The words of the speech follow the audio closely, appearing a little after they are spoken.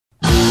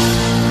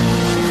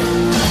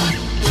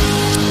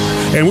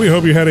And we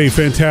hope you had a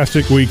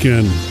fantastic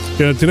weekend.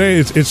 Today,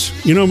 it's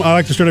I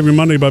like to start every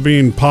Monday by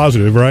being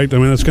positive, right? I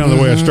mean, that's kind of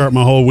the way I start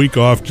my whole week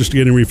off, just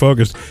getting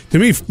refocused. To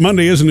me,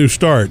 Monday is a new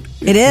start.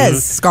 It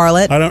is,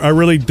 Scarlett. I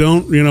really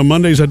don't,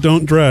 Mondays I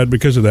don't dread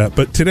because of that.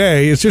 But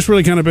today, it's just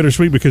really kind of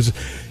bittersweet because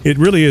it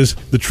really is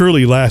the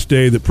truly last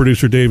day that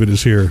producer David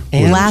is here.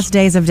 And last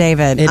days of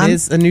David. It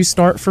is a new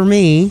start for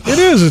me. It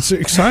is. It's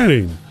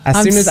exciting.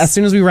 As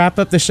soon as we wrap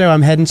up the show,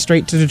 I'm heading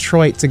straight to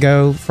Detroit to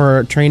go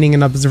for training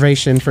and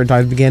observation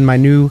to begin my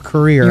new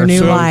career. Your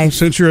new life.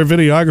 Since you're a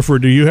videographer,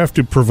 do you have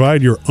to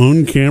provide your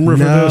own camera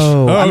for this?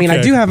 No. Oh, I mean,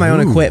 I do have my own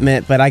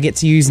equipment, but I get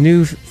to use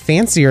new,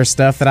 fancier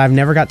stuff that I've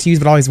never got to use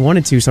but always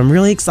wanted to, so I'm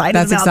really excited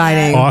That's about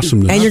exciting. that.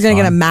 Awesome. And you're going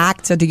to get a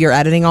Mac to do your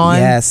editing on?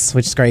 Yes,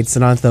 which is great,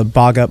 so I don't have to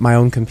bog up my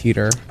own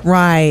computer.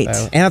 Right.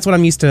 So, and that's what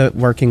I'm used to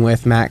working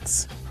with,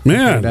 Macs.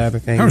 Man, Other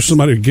things. how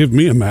somebody would give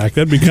me a Mac?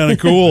 That'd be kind of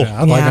cool.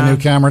 I'd like a new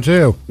camera,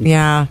 too.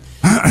 Yeah.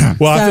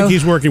 Well, I think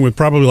he's working with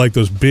probably like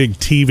those big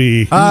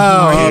TV.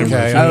 Oh,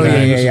 okay. Oh,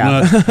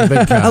 yeah.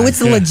 Oh,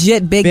 it's a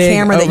legit big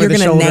camera that you're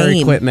going to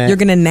name. Equipment. You're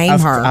going to name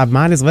her. I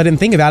might as well. I didn't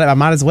think about it. I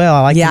might as well.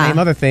 I like to name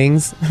other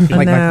things,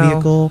 like my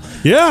vehicle.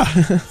 Yeah.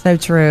 So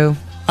true.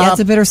 Yeah,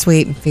 it's a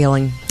bittersweet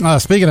feeling.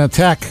 Speaking of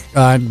tech,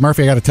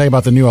 Murphy, I got to tell you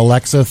about the new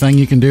Alexa thing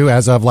you can do.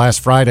 As of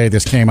last Friday,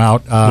 this came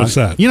out. What's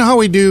that? You know how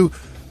we do?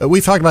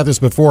 We've talked about this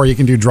before. You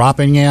can do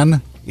dropping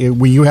in.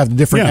 You have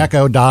different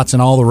Echo dots in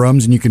all the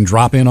rooms, and you can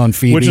drop in on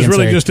Phoebe. Which is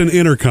really just an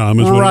intercom,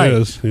 is what it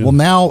is. Yeah. Well,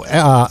 now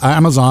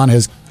Amazon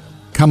has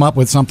come up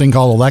with something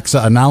called Alexa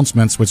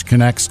Announcements, which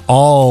connects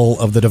all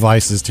of the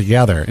devices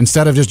together.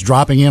 Instead of just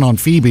dropping in on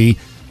Phoebe,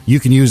 you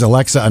can use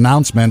Alexa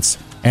Announcements,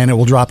 and it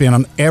will drop in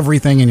on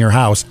everything in your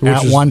house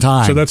one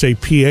time. So that's a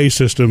PA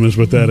system is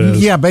what that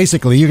is. Yeah,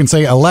 basically. You can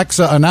say,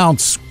 Alexa,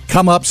 announce,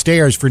 come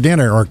upstairs for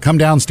dinner, or come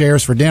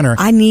downstairs for dinner.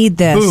 I need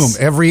this.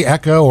 Boom. Every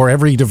Echo or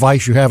every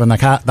device you have in the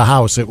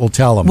house, it will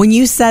tell them. When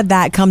you said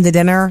that, come to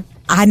dinner,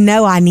 I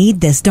know I need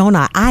this, don't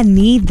I? I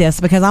need this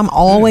because I'm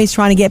always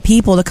trying to get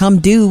people to come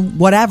do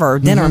whatever,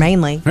 dinner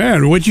mainly.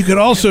 Man, what you could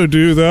also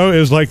do, though,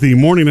 is like the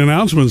morning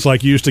announcements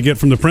like you used to get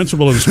from the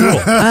principal in school.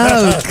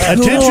 Oh,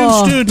 cool. Attention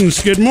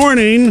students, good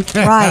morning.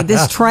 Right,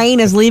 this train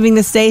is leaving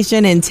the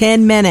station in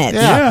 10 minutes.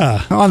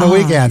 Yeah. On the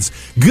weekends.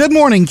 Good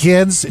morning,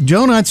 kids.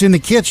 Donuts in the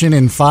kitchen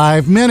in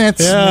 5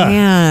 minutes. Yeah.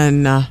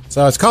 Man.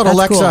 So it's called That's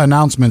Alexa cool.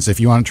 Announcements if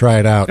you want to try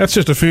it out. That's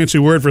just a fancy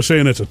word for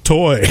saying it's a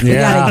toy. We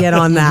got to get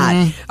on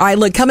that. All right,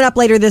 look, coming up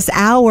later this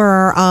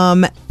hour,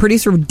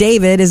 producer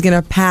David is going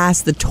to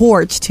pass the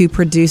torch to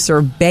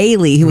producer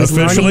Bailey, who is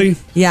Officially?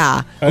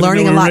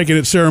 learning a lot. Making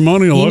it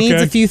ceremonial. He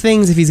needs a few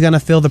things if he's going to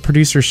fill the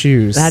producer's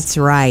shoes. That's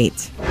right.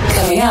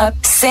 Coming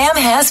up, Sam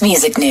has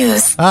music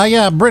news.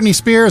 Britney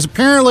Spears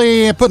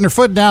apparently putting her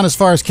foot down as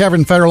far as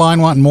Kevin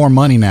Federline wanting more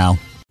money now.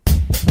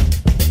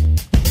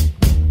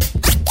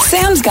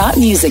 Sam's got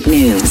music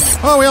news.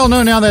 Well, we all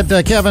know now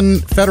that Kevin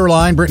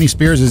Federline, Britney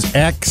Spears'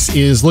 ex,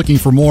 is looking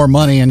for more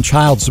money in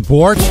child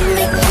support.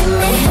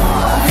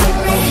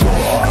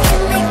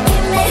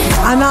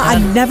 I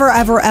never,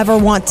 ever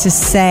want to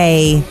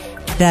say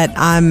that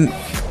I'm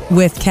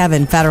with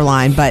Kevin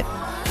Federline, but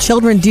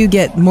children do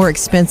get more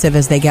expensive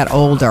as they get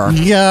older.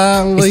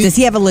 Yeah. Does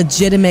he have a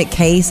legitimate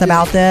case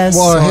about this?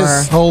 Well,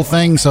 his whole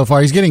thing so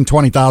far, he's getting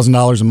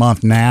 $20,000 a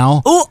month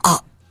now. Oh,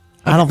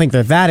 I don't think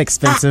they're that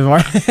expensive.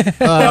 Well,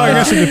 I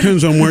guess it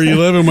depends on where you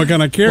live and what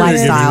kind of care you're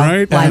giving,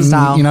 right?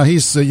 Lifestyle. And,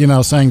 he's,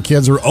 saying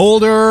kids are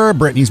older,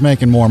 Britney's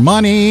making more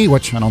money,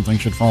 which I don't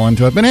think should fall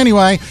into it. But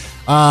anyway,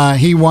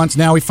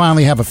 we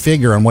finally have a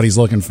figure on what he's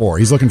looking for.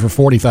 He's looking for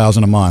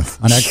 $40,000 a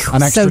month, an extra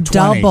so 20.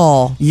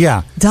 double.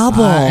 Yeah.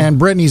 Double. And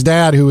Britney's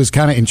dad, who is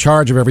kind of in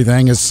charge of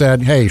everything, has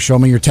said, hey, show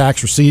me your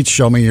tax receipts,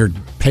 show me your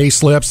pay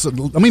slips.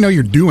 Let me know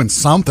you're doing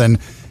something.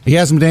 He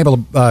hasn't been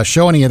able to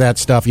show any of that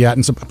stuff yet,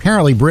 and so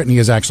apparently Britney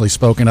has actually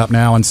spoken up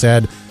now and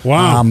said,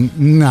 "Wow,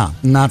 no,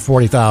 not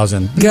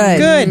 $40,000."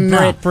 Good,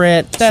 no.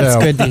 Britt. That's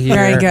good to hear.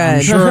 Very good.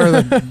 I'm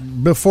sure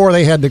that before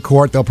they head to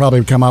court, they'll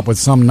probably come up with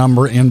some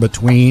number in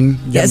between.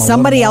 Yeah,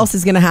 somebody else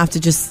is going to have to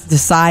just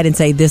decide and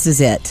say, "This is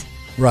it."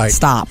 Right.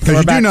 Stop. Because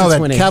you do know that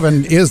 20.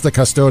 Kevin is the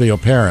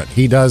custodial parent.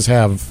 He does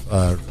have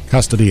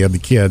custody of the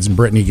kids, and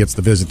Britney gets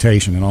the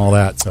visitation and all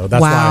that. So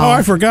that's Wow. why. Oh,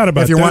 I forgot about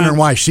that. If you're wondering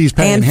why she's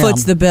paying And him.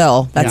 foots the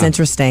bill. That's Yeah.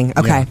 interesting.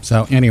 Okay. Yeah.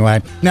 So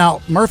anyway,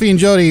 now Murphy and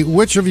Jody,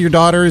 which of your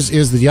daughters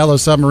is the Yellow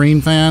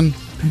Submarine fan?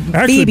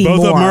 Actually, Phoebe both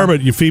of them Moore. are,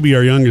 but Phoebe,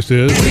 our youngest,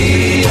 is.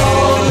 We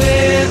all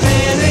live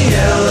in a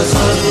yellow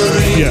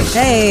submarine. Yes.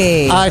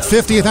 Hey. Its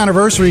 50th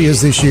anniversary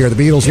is this year. The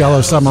Beatles'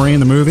 Yellow Submarine,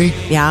 the movie.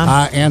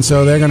 Yeah. And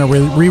so they're going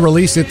to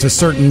re-release it to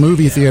certain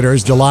movie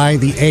theaters July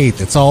the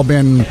 8th. It's all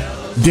been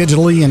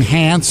digitally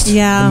enhanced.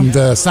 Yeah. And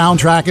the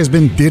soundtrack has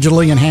been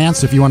digitally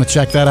enhanced if you want to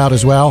check that out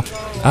as well.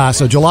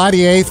 So July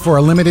the 8th for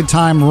a limited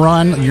time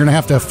run. You're going to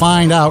have to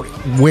find out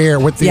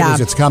what theaters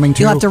it's coming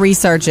to. You'll have to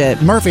research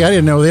it. Murphy, I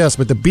didn't know this,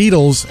 but the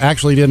Beatles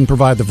actually didn't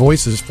provide the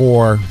voices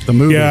for the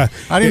movie. Yeah.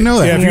 I didn't know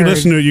that. Yeah, if you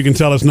listen to it, you can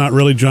tell it's not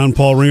really John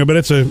Paul Ringo, but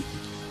it's a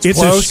It's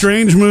close. a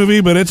strange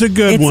movie, but it's a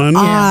good It's one.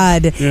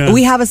 odd. Yeah.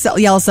 We have a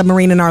Yellow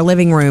Submarine in our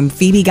living room.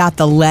 Phoebe got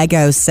the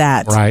Lego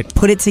set. Right.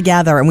 Put it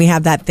together, and we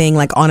have that thing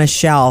like on a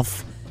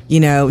shelf. You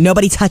know,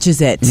 nobody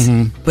touches it,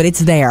 but it's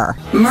there.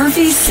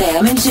 Murphy,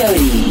 Sam, and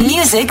Jody.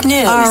 Music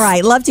news. All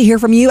right. Love to hear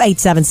from you.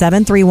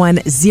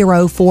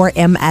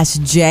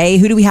 877-310-4MSJ.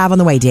 Who do we have on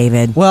the way,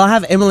 David? Well, I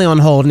have Emily on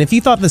hold, and if you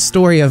thought the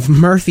story of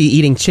Murphy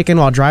eating chicken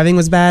while driving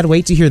was bad,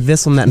 wait to hear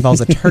this one that involves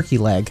a turkey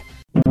leg.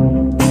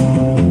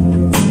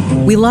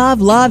 We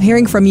love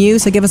hearing from you,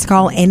 so give us a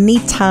call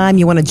anytime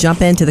you want to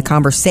jump into the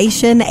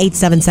conversation.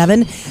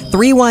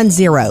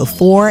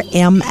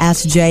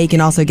 877-310-4MSJ. You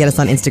can also get us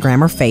on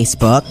Instagram or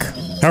Facebook.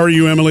 How are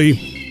you, Emily?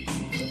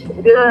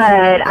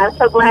 Good. I'm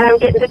so glad I'm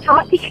getting to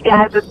talk to you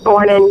guys this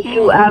morning.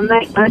 You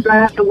make my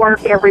drive to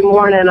work every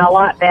morning a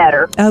lot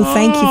better. Oh,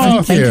 thank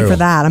you for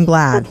that. I'm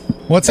glad.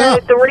 What's So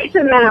up? the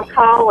reason that I'm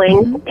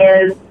calling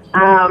is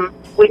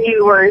when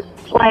you were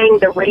playing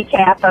the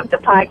recap of the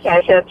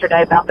podcast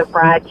yesterday about the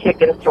fried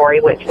chicken story,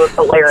 which was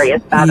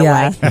hilarious, by the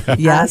way.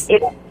 Yes.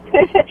 It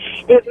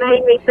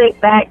made me think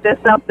back to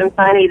something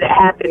funny that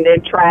happened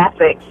in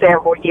traffic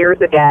several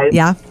years ago.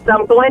 Yeah. So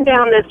I'm going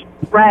down this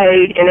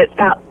road, and it's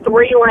got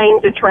 3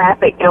 lanes of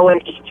traffic going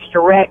each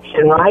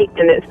direction, right?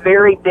 And it's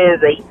very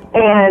busy.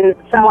 And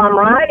so I'm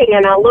riding,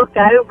 and I look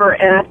over,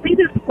 and I see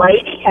this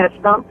lady has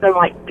something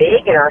like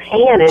big in her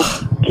hand and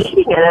she's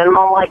eating it. And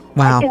I'm like,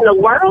 Wow. what in the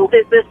world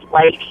is this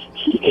lady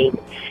eating?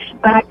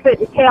 But I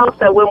couldn't tell.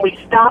 So when we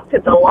stopped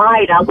at the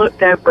light, I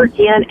looked over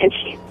again, and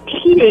she's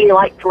eating,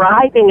 like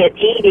driving and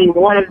eating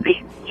one of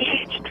these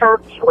huge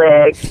turkey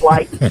legs,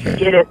 like you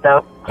get at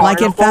the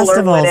Like in carnival or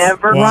festivals.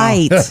 whatever.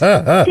 Right.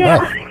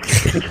 Yeah.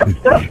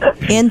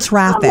 In I'm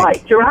traffic.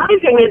 like,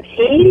 driving and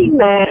eating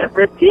that,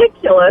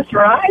 ridiculous,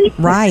 right?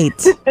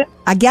 Right.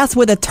 I guess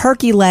with a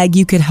turkey leg,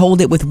 you could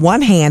hold it with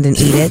one hand and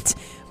eat it.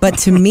 But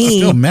to me,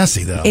 Still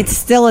messy though. it's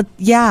still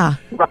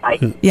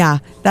Right, yeah.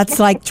 That's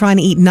like trying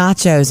to eat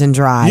nachos and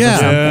drive. or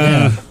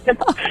yeah. something.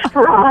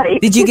 Yeah. right.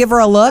 Did you give her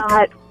a look?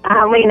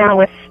 I mean, I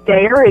was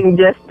staring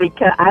just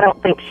because I don't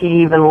think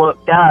she even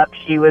looked up.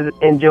 She was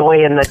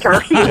enjoying the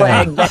turkey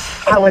leg, but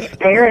I was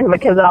staring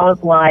because I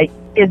was like,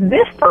 is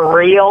this for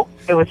real?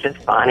 It was just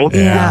funny.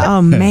 Yeah.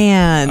 Oh,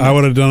 man. I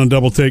would have done a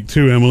double take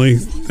too, Emily.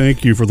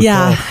 Thank you for the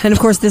Yeah, call. and of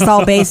course, this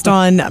all based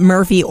on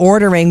Murphy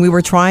ordering. We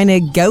were trying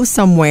to go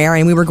somewhere,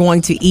 and we were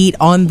going to eat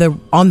on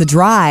the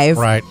drive.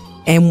 Right.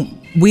 And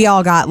we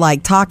all got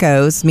like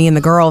tacos, me and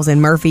the girls,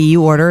 and Murphy,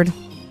 you ordered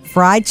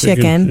fried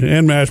chicken.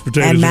 and mashed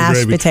potatoes And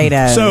mashed gravy.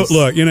 potatoes. So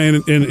look, you know,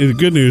 and the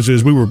good news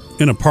is we were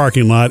in a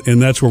parking lot,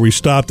 and that's where we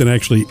stopped and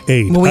actually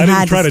ate. Well, we I didn't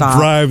had to try to stop.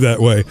 drive that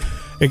way.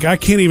 Like, I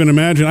can't even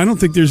imagine. I don't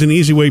think there's an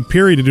easy way,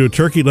 period, to do a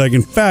turkey leg.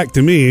 In fact,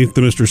 to me,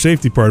 the Mr.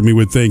 Safety part of me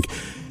would think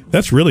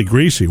that's really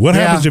greasy. What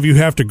Yeah. happens if you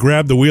have to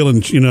grab the wheel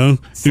and, you know, do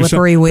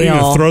Slippery something? You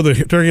wheel. throw the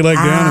turkey leg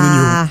down and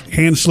then your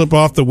hand slip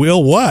off the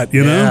wheel? What,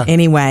 you know? Yeah.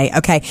 Anyway,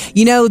 okay.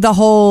 You know, the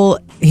whole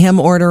him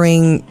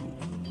ordering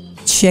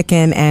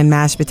chicken and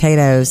mashed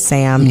potatoes,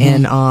 Sam,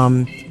 in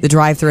the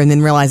drive-thru, and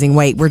then realizing,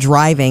 wait, we're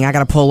driving. I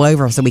got to pull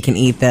over so we can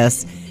eat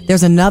this.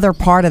 There's another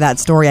part of that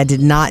story I did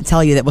not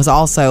tell you that was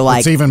also like,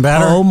 It's even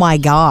better? oh my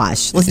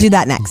gosh. Let's do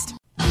that next.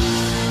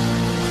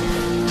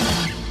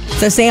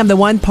 So, Sam, the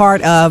one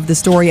part of the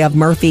story of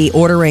Murphy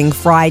ordering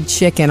fried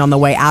chicken on the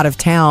way out of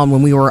town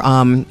when we were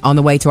on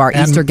the way to our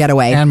Easter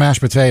getaway. And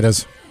mashed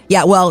potatoes.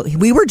 Yeah, well,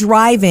 we were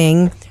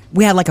driving.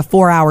 We had like a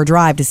 4-hour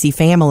drive to see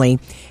family.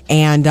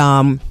 And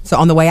so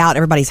on the way out,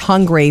 everybody's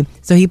hungry.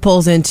 So he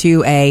pulls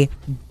into a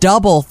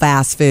double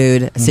fast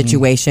food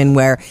situation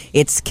where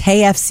it's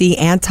KFC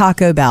and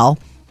Taco Bell.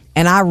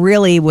 And I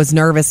really was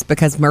nervous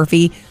because,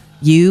 Murphy,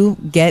 you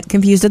get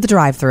confused at the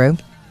drive-thru.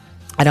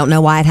 I don't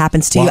know why it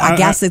happens to you. Well, I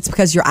guess it's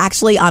because you're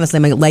actually, honestly,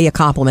 I'm going to lay a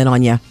compliment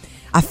on you.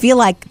 I feel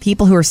like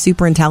people who are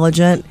super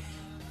intelligent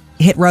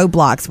hit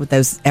roadblocks with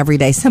those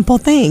everyday simple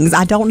things.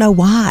 I don't know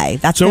why.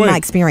 That's So been my wait.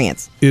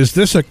 experience. Is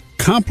this a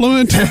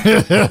compliment?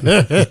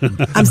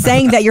 I'm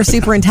saying that you're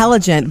super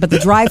intelligent, but the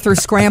drive-thru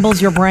scrambles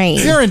your brain.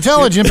 You're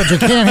intelligent, but you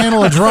can't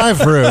handle a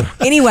drive-through.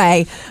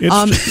 Anyway,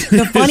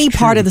 the funny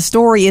part of the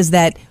story is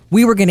that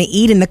we were going to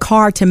eat in the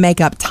car to make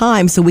up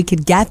time so we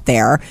could get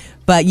there,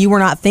 but you were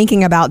not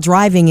thinking about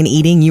driving and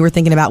eating. You were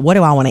thinking about, what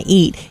do I want to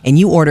eat? And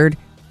you ordered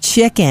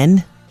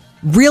chicken,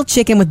 real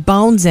chicken with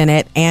bones in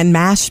it, and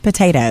mashed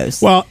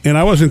potatoes. Well, and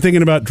I wasn't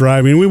thinking about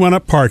driving. We went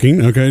up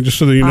parking, okay, just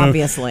so that you know.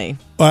 Obviously.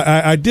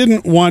 I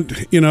didn't want,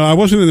 I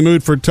wasn't in the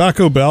mood for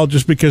Taco Bell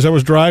just because I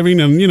was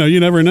driving, and, you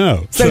never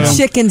know. So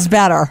chicken's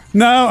better.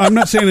 No, I'm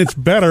not saying it's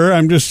better.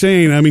 I'm just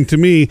saying, to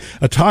me,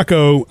 a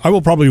taco, I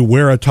will probably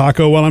wear a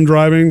taco while I'm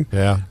driving.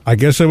 Yeah. I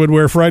guess I would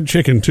wear fried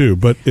chicken, too.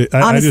 But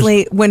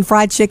Honestly, when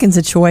fried chicken's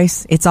a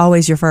choice, it's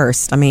always your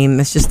first. I mean,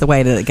 that's just the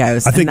way that it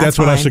goes. I think and that's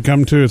what I fine.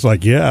 succumbed to. It's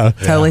like,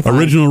 Totally fine.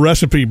 original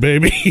recipe,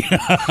 baby.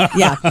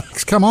 Yeah.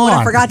 Come on. What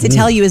I forgot to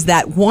tell you is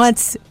that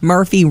once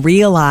Murphy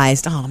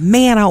realized, oh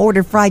man, I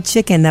ordered fried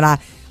chicken,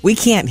 that we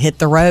can't hit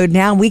the road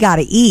now. We got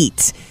to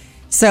eat.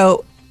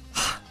 So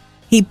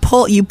you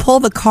pull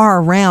the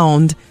car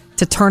around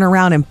to turn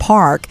around and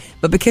park.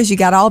 But because you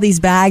got all these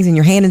bags and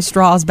you're handing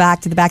straws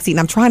back to the back seat, and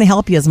I'm trying to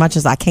help you as much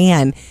as I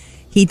can,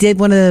 he did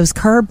one of those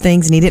curb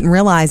things and he didn't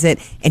realize it,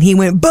 and he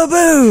went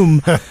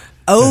ba-boom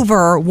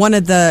over one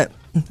of the,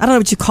 I don't know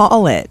what you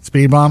call it.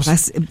 Speed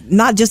bumps?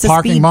 Not just a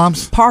Parking speed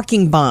bumps?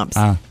 Parking bumps.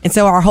 And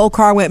so our whole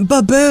car went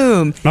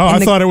ba-boom. Oh, I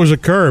thought it was a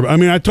curb. I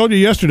mean, I told you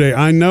yesterday,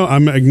 I know,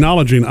 I'm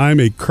acknowledging I'm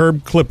a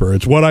curb clipper.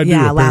 It's what I do,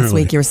 Yeah, last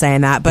apparently. week you were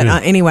saying that. But Yeah.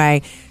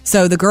 Anyway,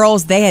 so the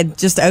girls, they had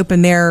just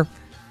opened their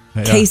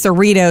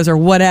quesadillas or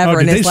whatever. Oh,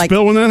 and did it's they like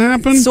spill when that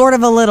happened? sort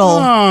of a little.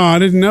 Oh, I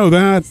didn't know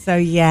that. So,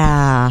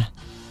 yeah.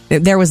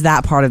 There was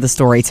that part of the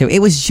story, too. It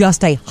was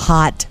just a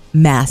hot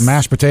mess.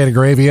 Mashed potato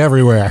gravy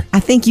everywhere.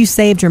 I think you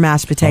saved your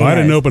mashed potatoes. Oh, I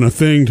didn't open a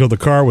thing till the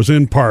car was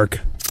in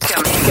park.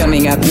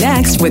 Coming up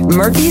next with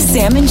Murphy,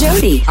 Sam, and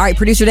Jody. All right,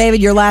 Producer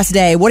David, your last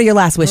day. What are your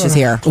last wishes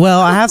here? Well,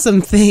 I have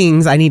some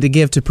things I need to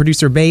give to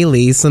producer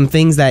Bailey, some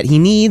things that he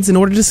needs in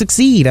order to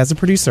succeed as a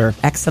producer.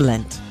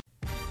 Excellent.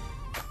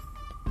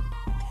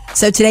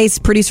 So today's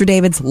Producer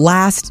David's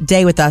last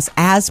day with us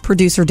as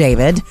Producer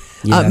David.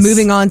 Yes.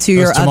 Moving on to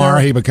your Because tomorrow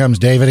other, he becomes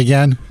David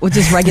again. well,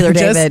 just regular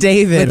David. Just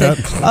David. With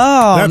a-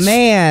 Oh, That's-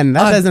 man.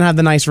 That doesn't have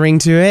the nice ring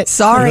to it.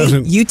 Sorry, It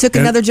doesn't- you took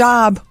and- another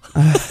job.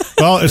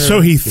 Well,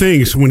 so he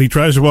thinks when he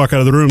tries to walk out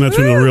of the room, that's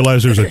when he'll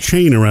realize there's a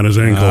chain around his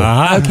ankle.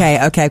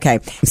 Okay.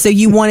 So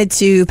you wanted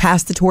to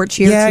pass the torch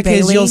here Yeah, to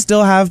because Bailey? you'll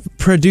still have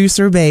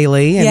producer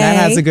Bailey, and that Yay.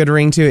 has a good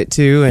ring to it,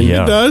 too. And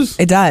It does?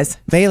 It does.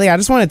 Bailey, I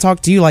just want to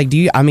talk to you. Like,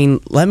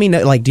 let me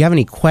know, like, do you have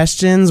any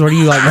questions? What are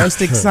you, like,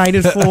 most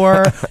excited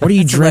for? What are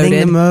you dreading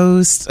loaded. the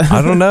most?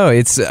 I don't know.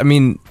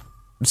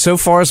 So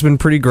far it's been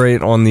pretty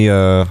great on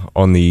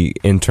the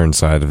intern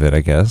side of it,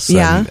 I guess.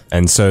 Yeah.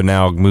 And so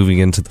now moving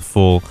into the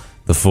full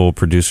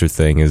producer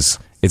thing it's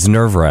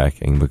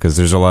nerve-wracking because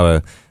there's a lot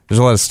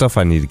of stuff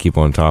I need to keep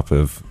on top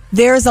of.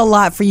 There's a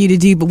lot for you to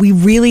do, but we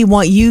really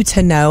want you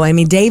to know. I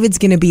mean, David's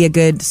going to be a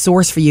good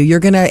source for you.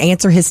 You're going to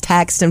answer his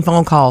texts and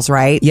phone calls,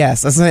 right?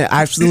 Yes, that's something.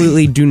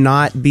 Absolutely, do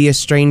not be a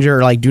stranger.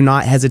 Or, like, do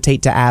not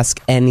hesitate to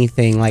ask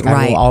anything. Like, I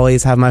Right. will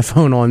always have my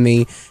phone on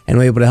me and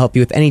be able to help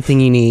you with anything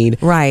you need.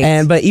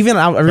 Right. But even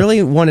I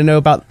really want to know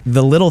about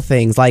the little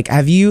things. Like,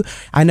 I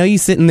know you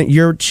sit in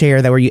your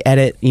chair where you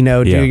edit, do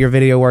Yeah. your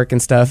video work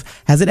and stuff.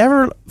 Has it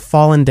ever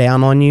fallen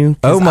down on you?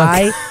 'Cause Oh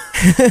my!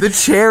 The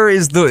chair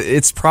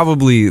it's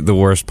probably the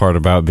worst part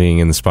about being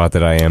in the spot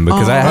that I am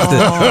because I have to.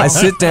 I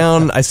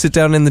sit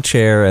down in the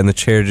chair and the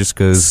chair just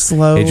goes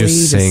Slowly It just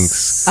just-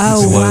 sinks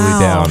Oh, slowly wow.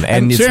 down,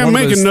 and it's Sam, one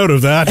of make a those- note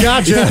of that.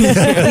 Gotcha.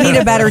 You need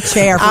a better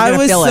chair if we're I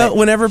going to was fill it.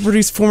 whenever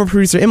former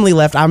producer Emily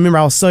left, I remember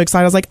I was so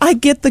excited. I was like, I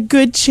get the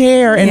good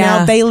chair, and Yeah.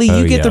 now Bailey, you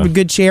Oh, get yeah. the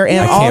good chair. And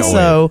I can't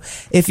also,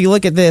 if you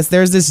look at this,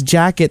 there's this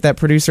jacket that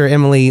producer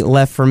Emily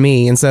left for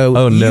me, and so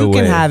Oh, no you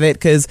can way. have it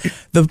because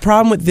the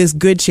problem with this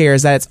good chair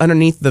is that it's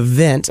underneath the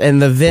vent,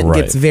 and the vent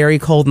Right. gets very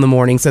cold in the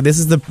morning. So this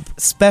is the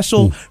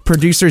special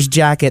producer's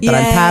jacket that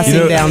I'm Yay.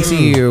 passing down to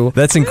you.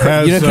 That's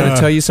incredible. As, Can I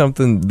tell you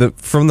something?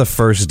 From the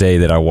first day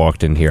that I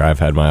walked in here, I've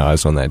had my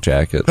eyes on that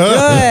jacket. Good.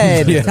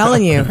 I'm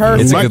telling you. It's a My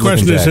good-looking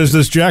question is, jacket. has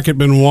this jacket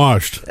been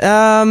washed?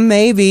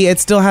 Maybe it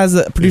still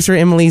has producer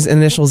Emily's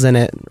initials in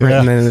it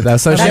written in it though.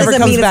 So if That she ever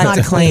doesn't comes mean it's back not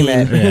to claim clean.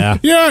 it. Yeah.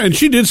 Yeah, and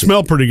she did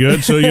smell pretty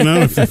good, so,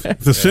 if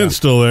the scent's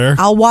still there.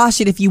 I'll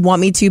wash it if you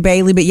want me to,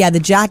 Bailey. But yeah, the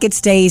jacket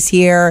stays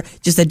here.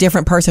 Just a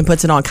different person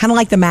puts it on. Kind of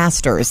like the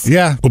Masters.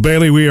 Yeah. Well,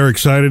 Bailey, we are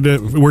excited.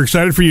 We're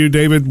excited for you,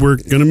 David. We're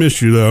going to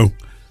miss you, though.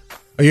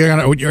 Are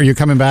you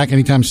coming back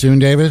anytime soon,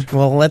 David?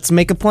 Well, let's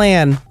make a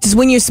plan. Just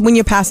when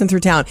you're passing through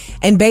town.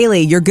 And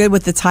Bailey, you're good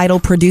with the title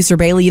Producer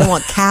Bailey. You don't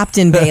want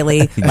Captain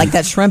Bailey like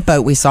that shrimp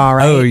boat we saw,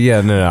 right? Oh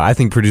yeah, no. I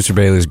think producer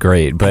Bailey's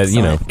great, but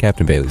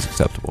Captain Bailey's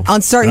acceptable.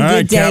 On certain All good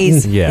right, Captain.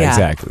 days. Yeah,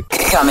 exactly.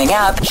 Coming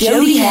up,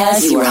 Jody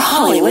has your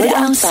Hollywood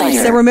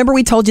Outsider. So remember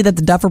we told you that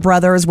the Duffer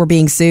Brothers were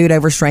being sued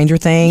over Stranger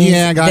Things?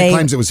 Yeah, guy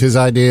claims it was his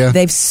idea.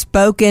 They've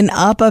spoken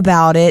up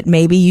about it.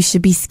 Maybe you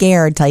should be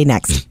scared. Tell you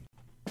next.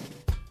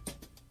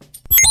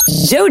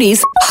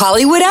 Jody's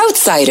Hollywood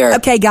Outsider.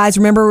 Okay, guys,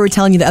 remember we were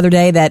telling you the other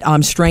day that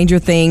Stranger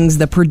Things,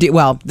 the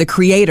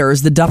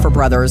creators, the Duffer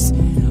Brothers,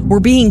 were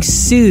being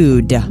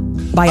sued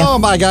by a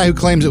by a guy who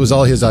claims it was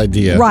all his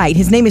idea. Right.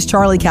 His name is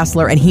Charlie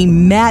Kessler, and he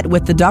met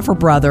with the Duffer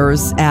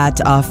Brothers at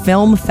a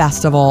film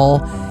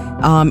festival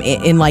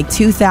in like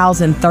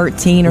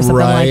 2013 or something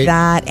Right. like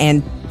that,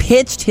 and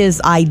pitched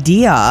his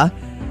idea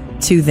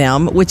to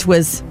them, which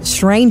was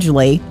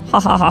strangely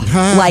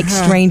like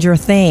Stranger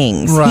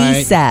Things. He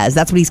Right. says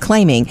that's what he's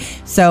claiming.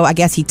 So I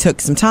guess he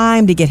took some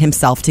time to get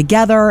himself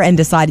together and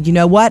decided, you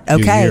know what? Few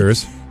Okay,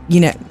 years.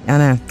 I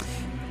know.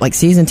 Like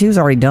season 2's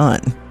already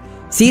done.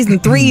 Season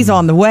 3's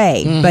on the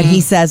way, but he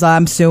says,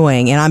 I'm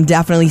suing, and I'm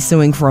definitely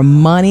suing for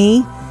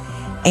money.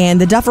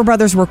 And the Duffer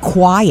Brothers were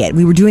quiet.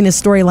 We were doing this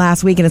story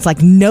last week, and it's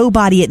like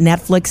nobody at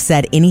Netflix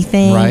said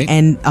anything, Right.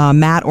 and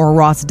Matt or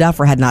Ross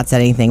Duffer had not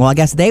said anything. Well, I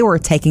guess they were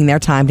taking their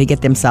time to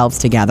get themselves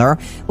together,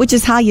 which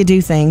is how you do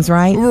things,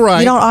 right? Right.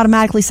 You don't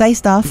automatically say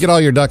stuff. Get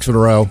all your ducks in a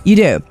row. You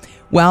do.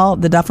 Well,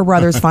 the Duffer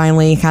Brothers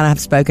finally kind of have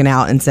spoken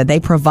out and said they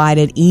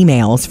provided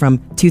emails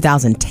from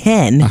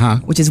 2010,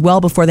 which is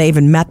well before they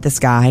even met this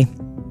guy,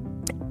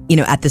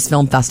 at this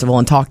film festival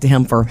and talked to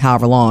him for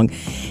however long,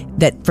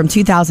 that from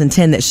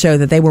 2010 that showed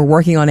that they were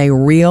working on a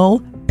real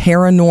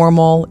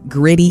paranormal,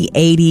 gritty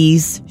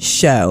 80s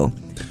show,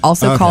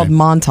 also called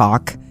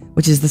Montauk,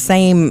 which is the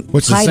same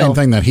Which is the title. same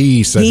thing that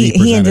he said he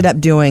He ended up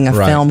doing a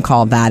Right. film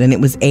called that, and it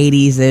was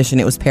 80s-ish,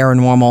 and it was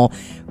paranormal.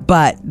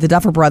 But the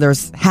Duffer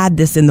Brothers had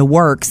this in the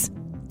works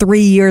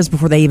 3 years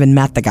before they even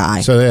met the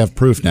guy. So they have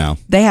proof now.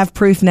 They have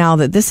proof now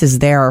that this is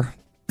their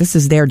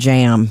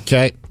jam.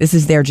 Okay. This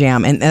is their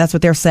jam, and that's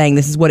what they're saying.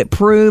 This is what it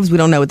proves. We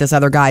don't know what this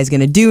other guy is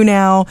going to do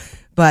now,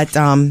 but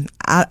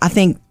I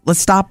think let's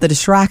stop the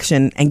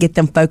distraction and get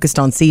them focused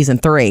on season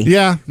 3.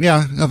 Yeah.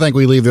 I think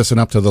we leave this one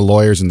up to the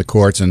lawyers and the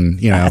courts, and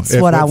That's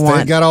if what I they've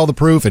want. got all the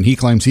proof, and he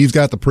claims he's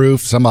got the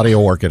proof, somebody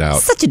will work it out.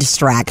 Such a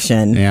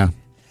distraction. Yeah.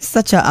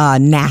 Such a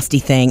nasty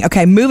thing.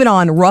 Okay, moving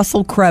on.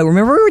 Russell Crowe.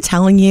 Remember we were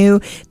telling you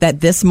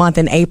that this month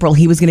in April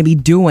he was going to be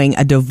doing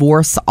a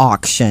divorce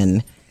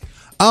auction.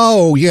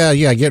 Oh, yeah,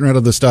 getting rid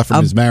of the stuff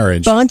from his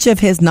marriage. Bunch of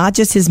his, not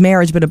just his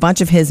marriage, but a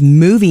bunch of his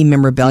movie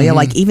memorabilia,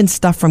 like even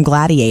stuff from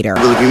Gladiator.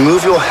 Will you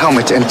remove your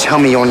helmet and tell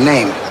me your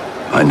name?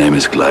 My name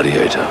is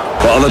Gladiator,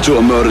 father to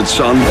a murdered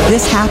son.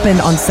 This happened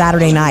on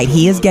Saturday night.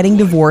 He is getting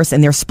divorced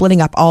and they're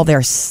splitting up all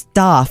their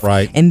stuff.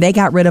 Right. And they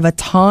got rid of a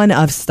ton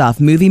of stuff.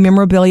 Movie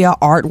memorabilia,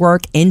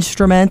 artwork,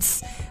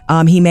 instruments.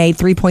 He made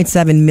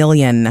 $3.7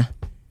 million.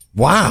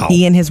 Wow.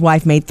 He and his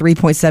wife made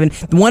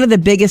 $3.7. One of the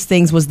biggest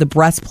things was the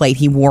breastplate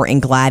he wore in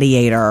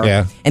Gladiator.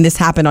 Yeah. And this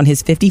happened on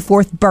his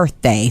 54th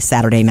birthday,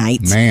 Saturday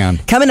night. Man.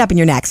 Coming up in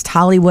your next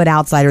Hollywood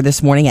Outsider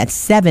this morning at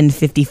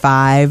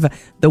 7:55.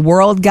 The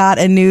world got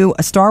a new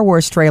Star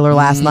Wars trailer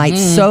last night.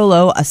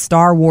 Solo, a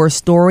Star Wars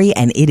story,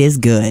 and it is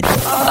good.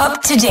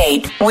 Up to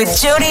date with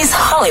Jody's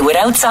Hollywood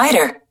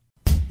Outsider.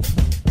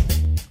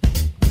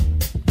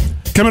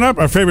 Coming up,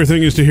 our favorite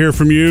thing is to hear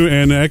from you,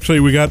 and actually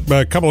we got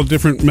a couple of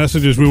different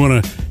messages we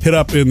want to hit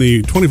up in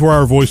the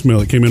 24-hour voicemail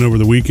that came in over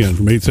the weekend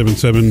from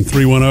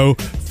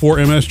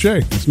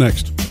 877-310-4MSJ. That's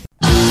next.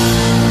 All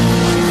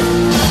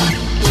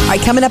right,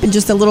 coming up in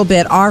just a little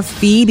bit, our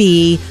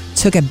Phoebe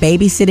took a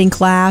babysitting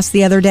class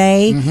the other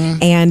day,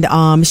 and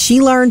she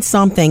learned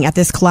something at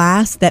this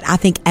class that I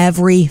think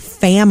every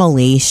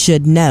family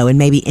should know and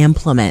maybe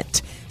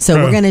implement. So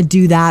we're going to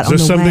do that on the way.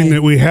 Is this something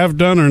that we have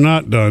done or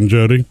not done,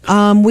 Jody?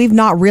 We've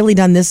not really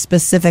done this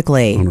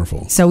specifically.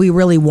 Wonderful. So we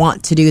really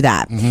want to do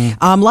that.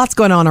 Lots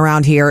going on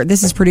around here.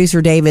 This is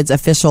producer David's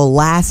official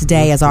last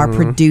day as our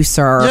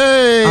producer.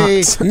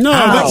 Yay! No,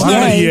 that's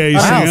not a yay,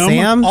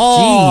 Sam.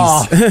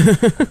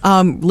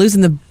 Jeez.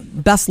 Losing the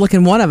best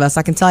looking one of us,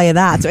 I can tell you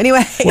that. So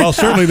anyway. Well,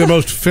 certainly the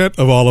most fit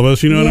of all of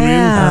us, you know what I mean?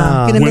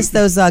 Yeah. Gonna When- miss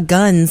those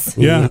guns.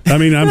 Yeah, I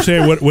mean, I'm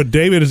saying what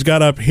David has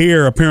got up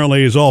here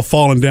apparently is all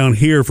falling down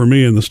here for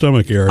me in the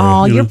stomach area.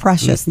 Oh, you you're know?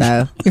 precious,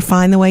 though. You're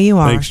fine the way you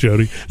are. Thanks,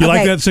 Jody. You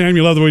like Okay. that, Sam?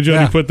 You love the way Jody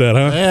Yeah. put that,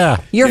 huh? Yeah.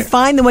 You're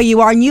fine the way you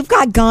are, and you've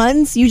got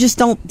guns. You just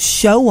don't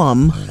show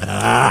them.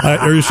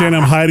 Are you saying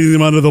I'm hiding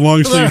them under the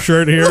long sleeve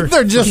shirt here?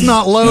 They're just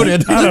not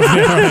loaded.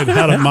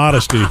 out of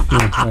modesty.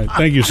 Yeah, all right.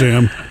 Thank you,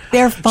 Sam.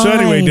 They're fine. So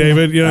anyway,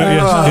 David,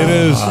 yes, it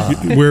is.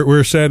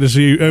 We're sad to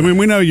see you. I mean,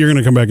 we know you're going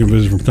to come back and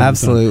visit from time to time.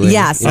 Absolutely.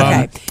 Yes.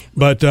 Okay.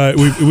 But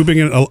we've been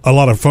getting a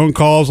lot of phone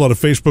calls, a lot of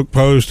Facebook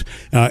posts,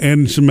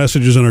 and some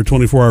messages on our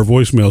 24-hour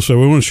voicemail. So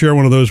we want to share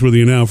one of those with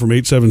you now from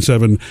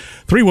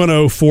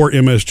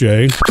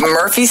 877-310-4MSJ.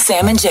 Murphy,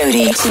 Sam, and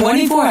Jody.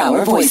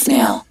 24-hour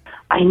voicemail.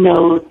 I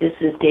know this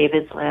is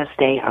David's last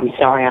day. I'm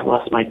sorry I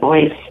lost my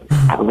voice. I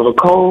have a little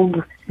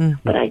cold,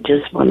 but I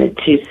just wanted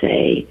to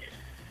say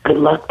good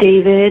luck,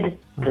 David.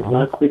 Good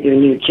luck with your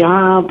new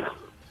job.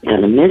 I'm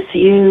going to miss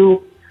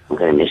you. I'm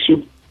going to miss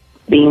you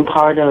being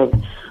part of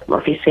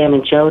Murphy, Sam,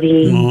 and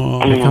Jody.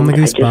 And come the I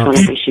just goosebumps. want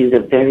to wish you the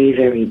very,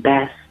 very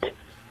best.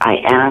 I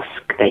ask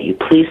that you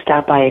please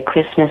stop by at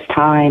Christmas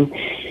time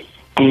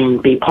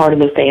and be part of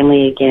the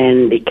family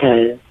again,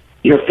 because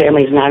your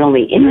family is not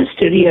only in the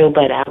studio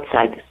but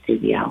outside the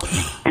studio.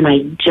 And I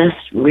just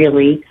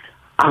really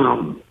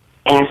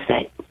ask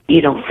that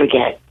you don't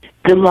forget.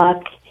 Good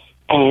luck,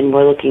 and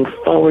we're looking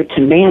forward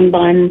to Man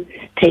Bun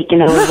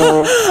taking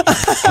over.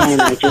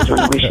 And I just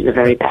want to wish you the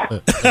very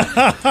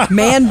best.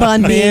 Man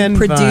Bun being Man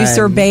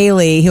producer Bun.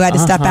 Bailey, who had to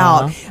step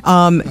out.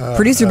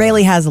 Producer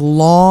Bailey has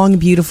long,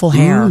 beautiful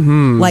hair.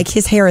 Like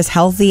his hair is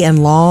healthy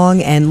and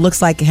long and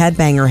looks like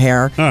headbanger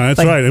hair. Oh, that's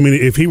Like, right. I mean,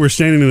 if he were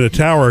standing in a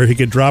tower, he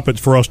could drop it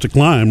for us to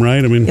climb,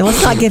 right? I mean, Yeah,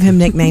 let's not give him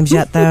nicknames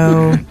yet,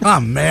 though. Oh,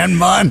 man,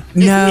 man.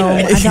 No,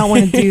 I don't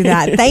want to do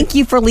that. Thank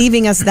you for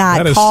leaving us that.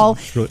 that is, Call.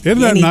 isn't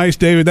that any- nice,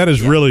 David? That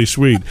is really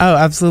sweet. Oh,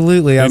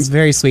 absolutely. That was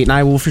very sweet. And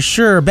I will for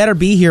sure better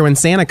be here when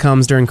Santa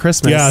comes during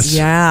Christmas. Yes.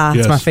 Yeah.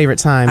 Yes. It's my favorite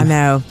time. I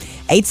know.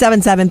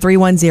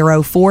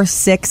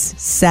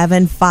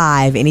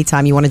 877-310-4675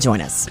 anytime you want to join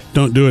us.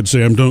 Don't do it,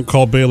 Sam. Don't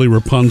call Bailey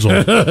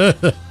Rapunzel.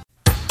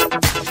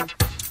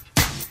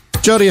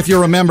 Jody, if you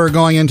remember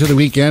going into the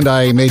weekend,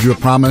 I made you a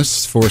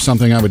promise for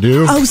something I would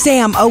do. Oh,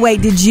 Sam. Oh,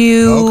 wait. Did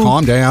you? Oh,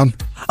 calm down.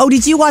 Oh,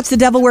 did you watch The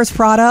Devil Wears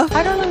Prada?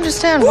 I don't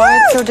understand why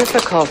it's so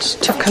difficult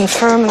to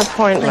confirm an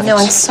appointment. I know,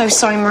 I'm so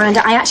sorry,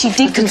 Miranda. I actually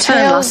did confirm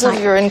Details last of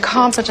night. your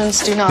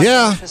incompetence do not.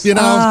 Yeah, you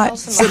know.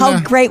 How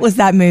great was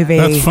that movie?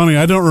 That's funny.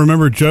 I don't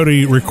remember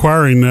Jody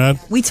requiring that.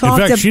 We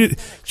talked In fact,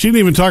 she didn't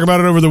even talk about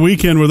it over the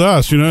weekend with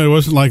us. You know, it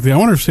wasn't like I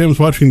wonder if Sam was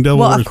watching Devil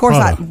Well, Wears of course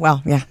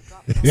Prada. yeah.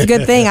 It's a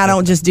good thing I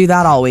don't just do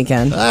that all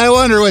weekend. I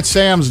wonder what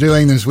Sam's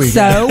doing this weekend.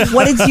 So,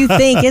 what did you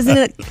think? Isn't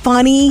it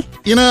funny?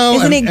 You know,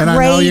 Isn't it and I know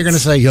great? you're going to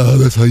say, "Yeah,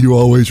 that's how you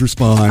always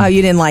respond." Oh,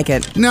 you didn't like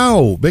it?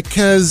 No,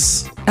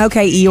 because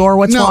Okay, Eeyore,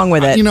 what's wrong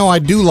with it? You know, I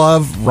do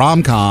love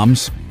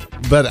rom-coms,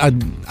 but I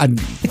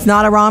It's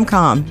not a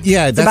rom-com.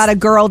 Yeah, it's that's- about a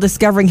girl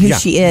discovering who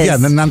she is. Yeah,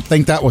 then I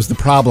think that was the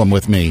problem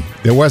with me.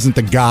 There wasn't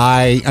the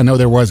guy. I know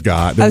there was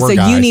guy. There Oh, were so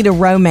guys. you need a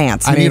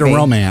romance I need a movie.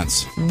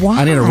 romance. Wow.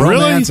 I need a Really?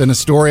 romance and a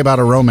story about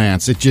a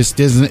romance. It just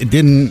isn't. It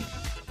didn't.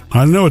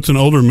 I know it's an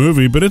older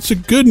movie, but it's a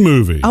good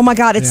movie. Oh my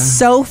God, it's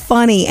so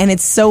funny and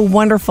it's so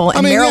wonderful.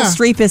 And mean, Meryl yeah.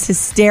 Streep is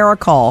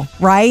hysterical,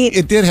 right?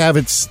 It did have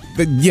its.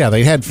 Yeah,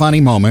 they had funny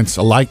moments.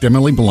 I liked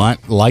Emily Blunt.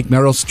 I liked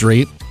Meryl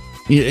Streep.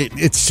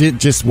 It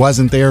just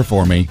wasn't there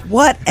for me.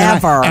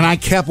 Whatever. And I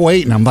kept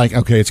waiting. I'm like,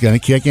 okay, it's going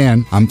to kick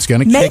in. It's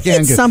going to Make kick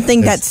in. it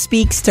something that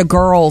speaks to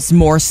girls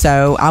more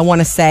so. I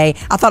want to say,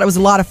 I thought it was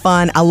a lot of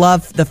fun. I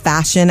love the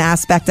fashion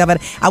aspect of it.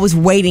 I was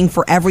waiting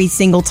for every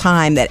single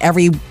time that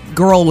every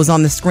girl was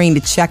on the screen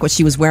to check what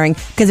she was wearing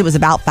because it was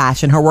about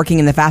fashion, her working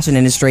in the fashion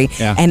industry.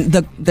 Yeah. And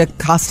the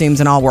costumes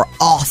and all were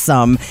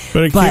awesome.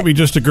 But it can't be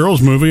just a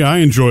girls' movie. I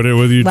enjoyed it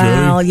with you,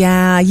 Well, Jody.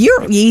 yeah,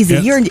 you're easy.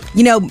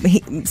 Yeah.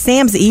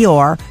 Sam's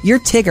Eeyore. You're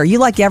Tigger. You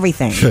like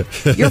everything.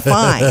 You're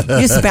fine.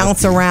 You just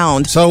bounce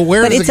around. So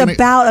where But is it it's gonna-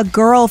 about a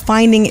girl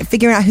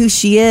figuring out who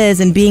she is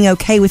and being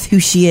okay with who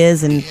she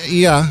is, and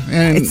Yeah,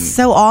 and it's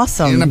so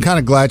awesome. And I'm kind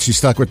of glad she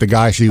stuck with the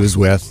guy she was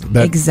with.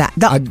 But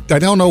Exact- I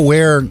don't know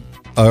where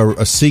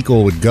a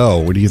sequel would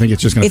go. Or do you think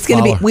it's just going to? It's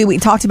going to be. We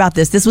talked about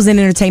this. This was in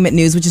entertainment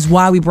news, which is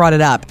why we brought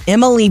it up.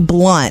 Emily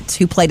Blunt,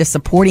 who played a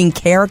supporting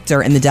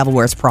character in The Devil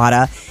Wears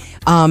Prada,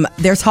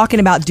 they're talking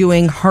about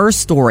doing her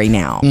story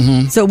now.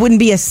 Mm-hmm. So it wouldn't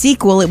be a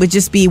sequel. It would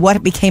just be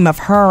what became of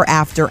her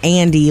after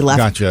Andy left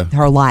Gotcha.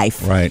 her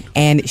life. Right.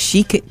 And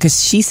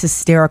because she's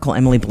hysterical,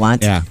 Emily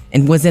Blunt. Yeah.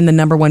 And was in the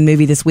 #1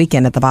 movie this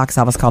weekend at the box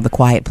office called The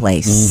Quiet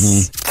Place.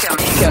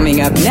 Mm-hmm.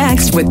 Coming up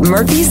next with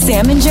Murphy,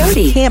 Sam, and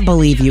Jody. Can't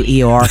believe you,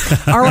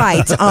 Eeyore. All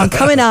right.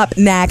 Coming up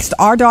next,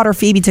 our daughter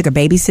Phoebe took a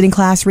babysitting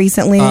class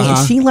recently, and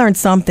she learned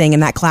something in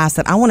that class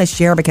that I want to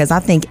share because I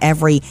think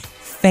every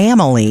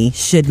family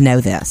should know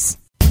this.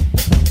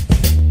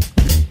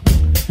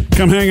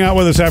 Come hang out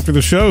with us after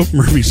the show.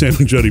 Murphy, Sam,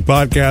 and Jody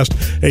podcast.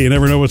 Hey, you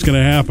never know what's going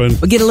to happen.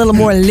 We'll get a little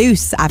more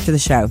loose after the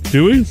show.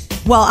 Do we?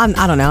 Well, I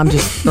don't know. I'm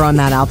just throwing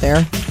that out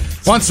there.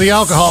 Once the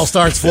alcohol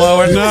starts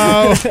flowing,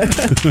 No.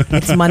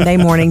 It's Monday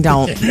morning.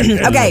 Don't.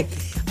 Okay.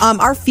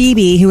 Our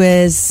Phoebe, who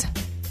is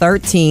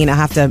 13, I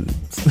have to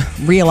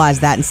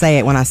realize that and say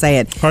it when I say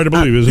it. Hard to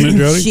believe, isn't it,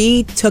 Jody?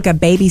 She took a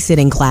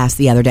babysitting class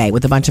the other day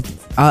with a bunch of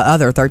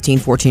other 13,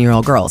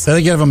 14-year-old girls. do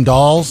they give them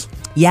dolls?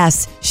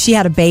 Yes, she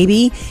had a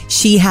baby.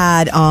 She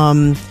had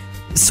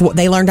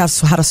they learned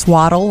how to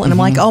swaddle, and I'm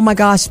like, oh my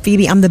gosh,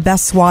 Phoebe, I'm the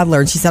best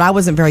swaddler. And she said I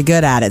wasn't very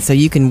good at it, so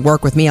you can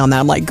work with me on that.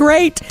 I'm like,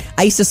 great.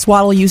 I used to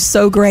swaddle you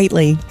so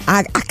greatly.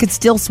 I could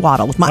still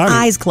swaddle with my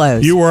eyes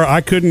closed.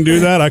 I couldn't do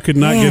that. I could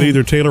not Man. get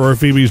either Taylor or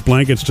Phoebe's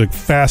blankets to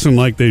fasten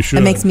like they should.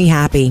 It makes me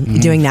happy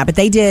doing that. But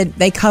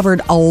they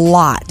covered a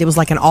lot. It was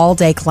like an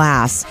all-day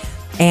class.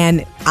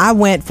 And I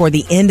went for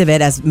the end of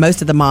it, as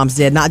most of the moms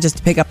did, not just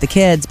to pick up the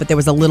kids, but there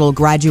was a little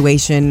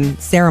graduation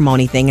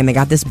ceremony thing, and they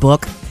got this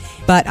book.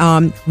 But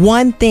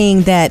one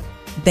thing that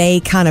they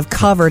kind of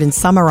covered and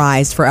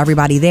summarized for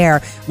everybody there,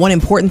 one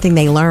important thing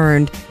they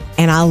learned,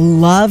 and I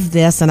love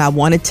this and I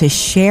wanted to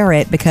share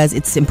it because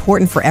it's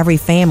important for every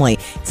family.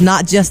 It's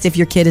not just if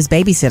your kid is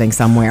babysitting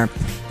somewhere.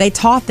 They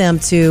taught them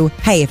to,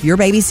 hey, if you're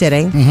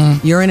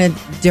babysitting, you're in a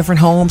different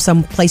home,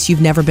 some place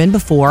you've never been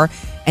before,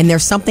 and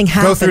there's something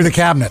happening. Go through the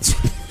cabinets.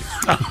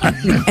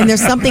 And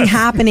there's something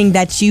happening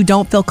that you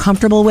don't feel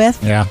comfortable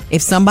with. Yeah.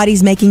 If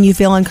somebody's making you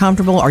feel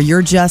uncomfortable or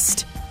you're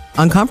just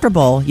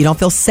uncomfortable, you don't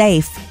feel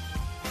safe,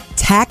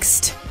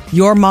 text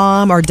your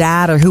mom or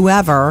dad or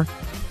whoever,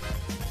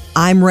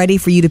 I'm ready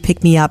for you to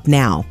pick me up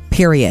now,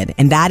 period.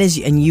 And that is,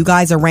 and you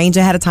guys arrange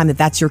ahead of time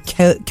that's your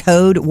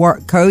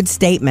code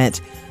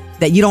statement,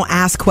 that you don't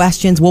ask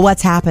questions. Well,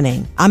 what's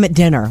happening? I'm at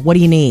dinner. What do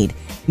you need?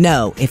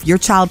 No, if your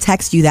child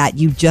texts you that,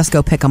 you just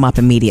go pick them up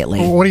immediately.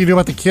 Well, what do you do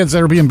about the kids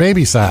that are being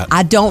babysat?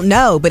 I don't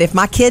know, but if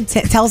my kid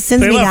sends They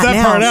me left that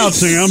that now, part out,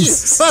 Sam.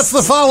 That's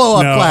the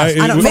follow-up No, class.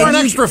 I don't- For an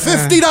maybe- extra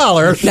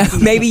 $50.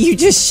 no, maybe you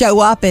just show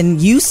up and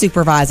you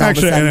supervise all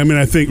Actually, of a and I sudden. mean,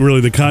 I think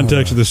really the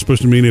context of this is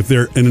supposed to mean if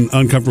they're in an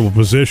uncomfortable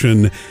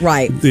position,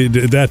 Right.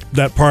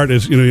 That part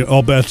is,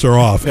 all bets are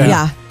off.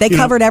 Yeah, they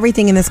covered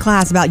everything in this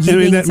class about you I mean,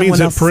 being that someone means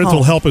that else's parental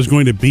home. help is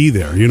going to be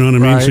there. You know what I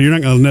mean? Right. So you're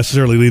not going to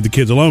necessarily leave the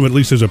kids alone, but at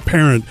least there's a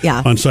parent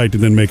Yeah. on site to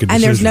then make a decision.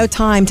 And there's no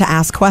time to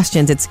ask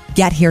questions. It's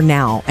get here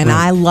now. And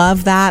I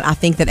love that. I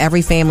think that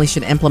every family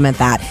should implement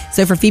that.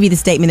 So for Phoebe, the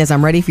statement is,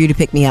 I'm ready for you to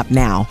pick me up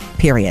now,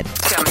 period.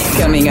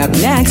 Coming up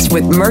next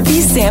with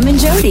Murphy, Sam, and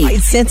Jody.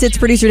 Since it's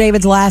producer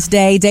David's last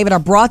day, David, I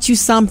brought you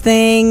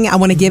something. I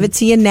want to give it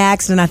to you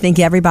next, and I think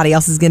everybody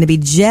else is going to be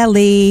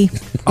jelly.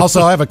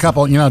 Also, I have a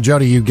couple.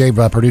 Jody, you gave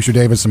producer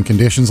David some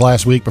conditions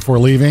last week before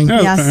leaving.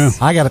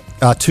 Yes. I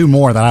got two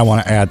more that I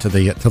want to add to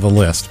the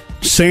list.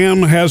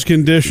 Sam has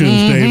conditions,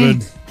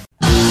 David.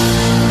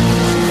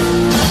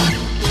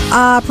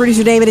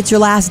 Producer David, it's your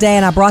last day,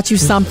 and I brought you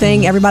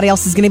something. Everybody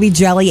else is going to be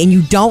jelly, and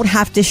you don't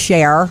have to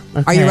share.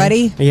 Okay. Are you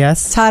ready?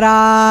 Yes.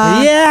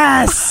 Ta-da!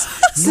 Yes!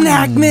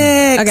 Snack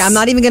mix! Okay, I'm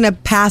not even going to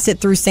pass it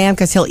through Sam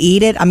because he'll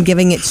eat it. I'm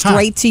giving it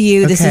straight to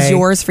you. This is Okay.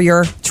 yours for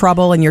your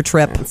trouble and your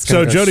trip.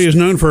 So Jody is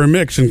known for a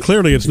mix, and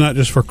clearly it's not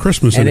just for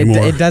Christmas And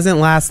anymore. it doesn't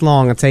last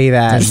long, I'll tell you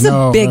that. It's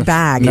a big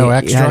bag. No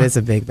extra. That is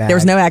a big bag.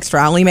 There's no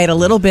extra. I only made a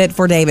little bit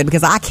for David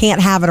because I can't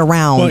have it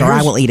around Well, or I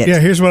here's- will eat it. Yeah,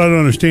 here's what I don't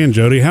understand,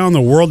 Jody. How in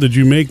the world did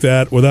you make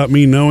that without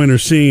me knowing or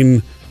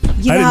seeing?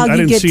 You know how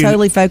you get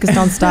totally focused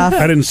on stuff?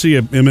 I didn't see a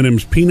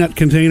M&M's peanut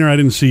container. I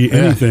didn't see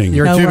anything.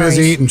 You're No too worries.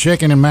 busy eating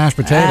chicken and mashed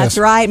potatoes. That's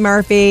right,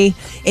 Murphy.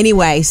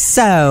 Anyway,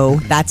 so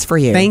that's for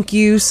you. Thank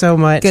you so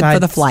much. Good for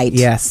the flight.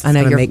 Yes. I know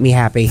it's gonna you're make me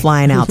happy.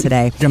 flying out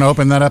today. Gonna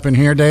open that up in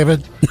here,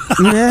 David?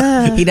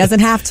 He doesn't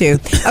have to.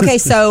 Okay,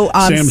 so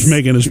Sam's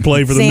making his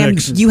play for the Sam,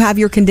 mix. you have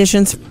your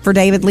conditions for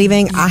David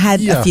leaving. I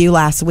had a few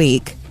last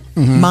week.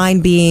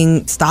 Mine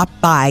being stop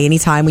by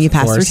anytime when you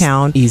pass through course.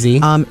 town.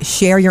 Easy.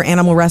 Share your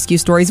animal rescue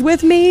stories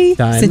with me.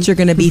 Done. Since you're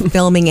going to be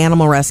filming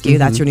animal rescue.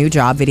 That's your new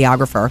job,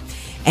 videographer.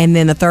 And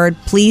then the third,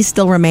 please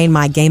still remain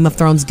my Game of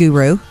Thrones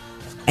guru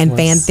and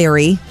fan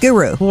theory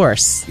guru. Of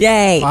course.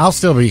 Yay. I'll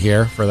still be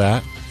here for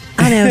that.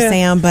 I know,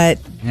 Sam, but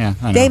Yeah,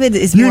 I know. David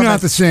is You're more not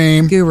of a the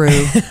same. guru.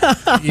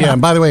 Yeah,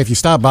 and by the way, if you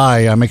stop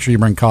by, make sure you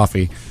bring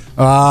coffee.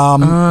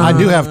 I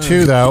do have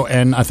two, though,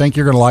 and I think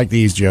you're going to like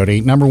these,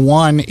 Jody. Number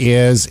one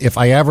is if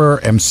I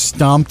ever am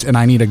stumped and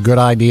I need a good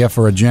idea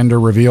for a gender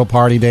reveal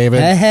party,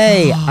 David,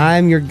 Hey,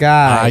 I'm your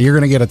guy. you're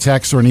going to get a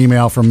text or an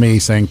email from me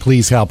saying,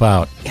 please help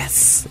out.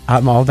 Yes.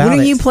 I'm all about When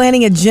are it. you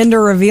planning a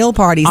gender reveal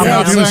party, Yeah,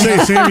 I Sam? was going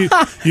to say,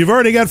 Sam, you've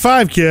already got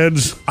 5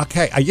 kids.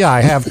 Okay, yeah,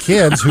 I have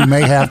kids who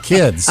may have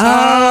kids.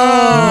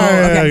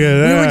 Okay.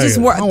 We were just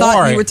Don't thought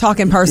worry. you were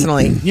talking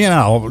personally.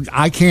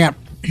 I can't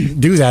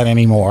do that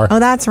anymore. Oh,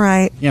 that's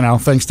right.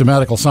 Thanks to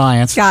medical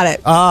science. Got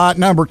it.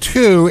 Number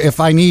two, if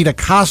I need a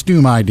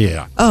costume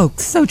idea, Oh,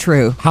 so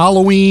true.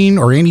 Halloween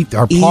or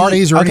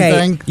parties or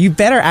anything. You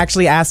better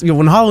actually ask me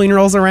when Halloween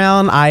rolls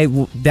around. I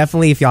will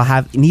definitely, if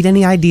y'all need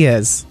any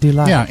ideas, do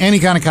like. Yeah, any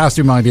kind of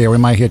costume idea, we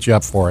might hit you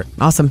up for it.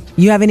 Awesome.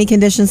 You have any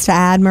conditions to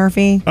add,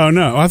 Murphy? Oh,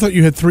 no. I thought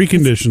you had 3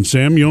 conditions,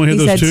 Sam. You only had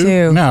He those said 2?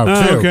 two. No,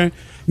 Oh, 2. okay.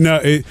 No,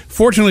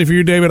 fortunately for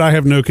you, David, I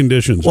have no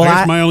conditions. Well, I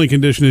guess my only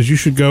condition is you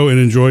should go and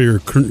enjoy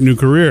your new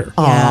career.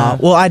 Yeah.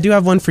 Well, I do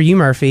have one for you,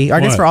 Murphy. Or I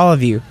guess What? for all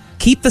of you.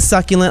 Keep the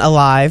succulent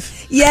alive.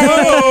 Yay!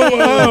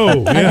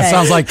 Oh, yeah. That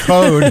sounds like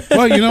code.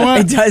 Well, you know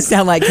what? It does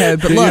sound like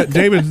code, but Yeah, look.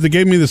 David, they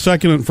gave me the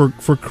succulent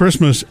for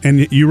Christmas,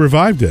 and you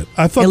revived it.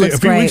 I thought It that looks a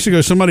few great. weeks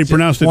ago somebody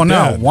pronounced it Well,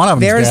 no, dead. one of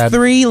them's There's dead.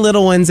 3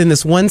 little ones in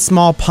this one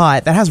small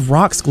pot that has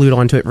rocks glued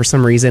onto it for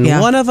some reason. Yeah.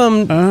 One of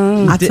them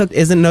I took-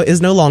 is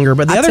no longer,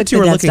 but the I other took 2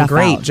 the are dead looking stuff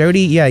great. out.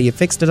 Jody, yeah, you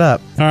fixed it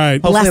up. All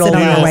right. Bless Hopefully it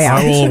on it'll our way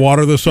last. out. I will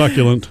water the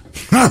succulent.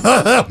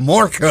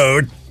 More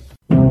code.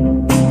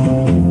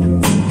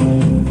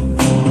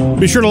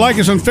 Be sure to like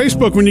us on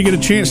Facebook when you get a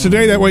chance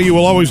today. That way you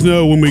will always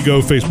know when we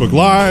go Facebook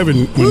Live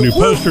and when a new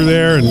post are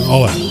there and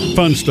all that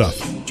fun stuff.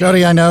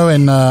 Jody, I know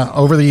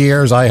over the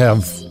years I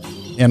have,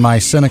 in my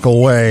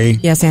cynical way,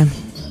 Yes, Sam.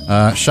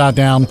 shot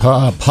down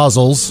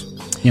puzzles.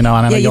 And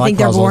I know Yeah, you like think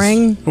they're puzzles.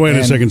 boring? Wait a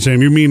And- second,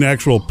 Sam. You mean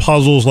actual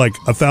puzzles, like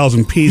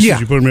 1,000 pieces? Yeah.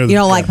 You put them in. You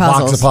don't like Box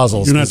puzzles. of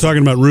puzzles. You're not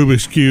talking about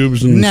Rubik's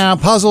cubes and. No,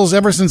 puzzles,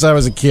 ever since I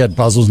was a kid,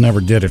 puzzles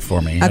never did it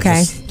for me.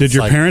 Okay. Did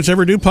your parents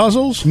ever do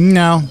puzzles?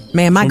 No.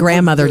 Man, my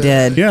grandmother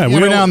did. Yeah, we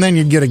Every now don't. and then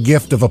you'd get a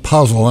gift of a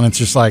puzzle, and it's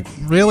just like,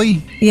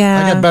 really?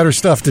 Yeah. I got better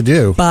stuff to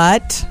do.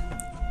 But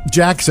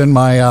Jackson,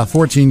 my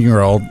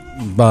 14-year-old,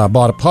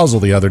 bought a puzzle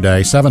the other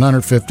day,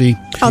 750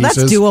 oh, that's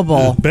pieces.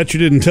 doable. Bet you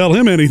didn't tell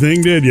him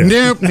anything, did you?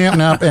 Nope.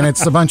 And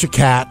it's a bunch of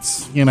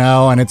cats,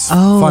 and it's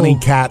funny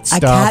cat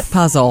stuff. A cat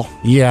puzzle.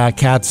 Yeah,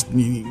 cats.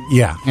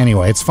 Yeah.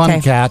 Anyway, it's funny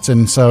Okay. cats,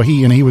 and so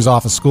he was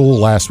off of school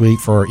last week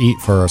for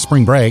a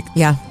spring break.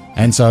 Yeah.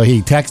 And so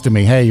he texted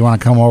me, "Hey, you want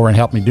to come over and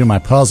help me do my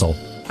puzzle?"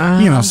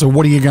 So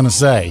what are you going to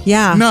say?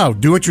 Yeah. No,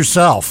 do it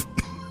yourself.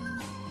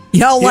 You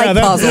don't like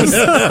that- puzzles.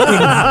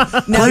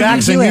 No,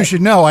 Jackson, you do you it.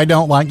 should know I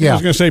don't like. I Yeah.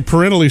 was going to say,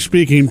 parentally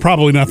speaking,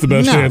 probably not the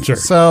best No. answer.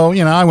 So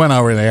I went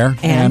over there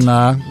And?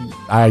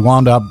 I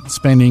wound up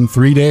spending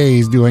 3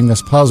 days doing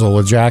this puzzle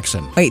with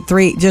Jackson. Wait,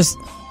 just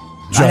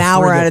an 3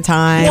 hour at days. a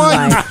time.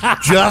 What?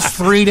 Like, Just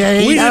 3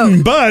 days? We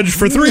didn't budge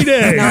for 3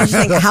 days. no, I'm just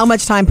thinking, how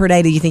much time per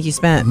day do you think you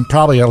spent?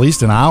 Probably at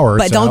least an hour. or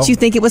But so. don't you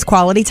think it was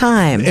quality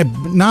time?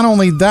 Not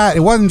only that,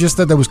 it wasn't just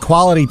that there was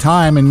quality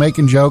time and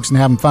making jokes and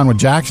having fun with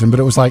Jackson, but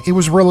it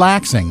was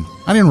relaxing.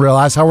 I didn't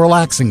realize how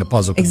relaxing the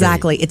puzzle could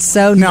Exactly. be. It's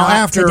so Now,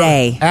 not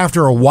today.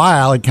 after a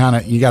while, it kind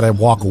of you got to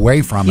walk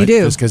away from it. You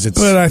do. Just because it's.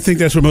 But I think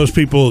that's what most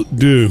people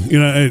do.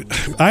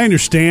 I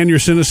understand your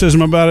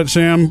cynicism about it,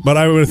 Sam, but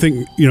I would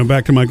think,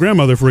 back to my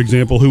grandmother, for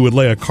example, who would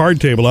lay a card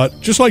table out,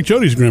 just like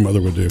Jody's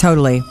grandmother would do.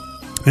 Totally.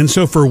 And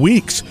so for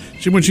weeks,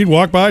 when she'd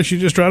walk by,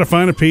 she'd just try to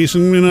find a piece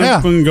and,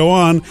 and go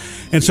on.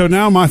 And so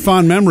now my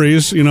fond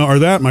memories, are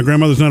that my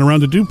grandmother's not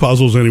around to do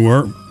puzzles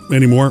anymore.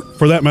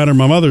 For that matter,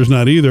 my mother's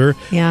not either.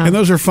 Yeah. And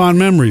those are fond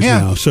memories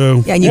now.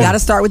 So yeah, and you got to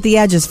start with the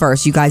edges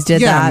first. You guys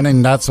did that.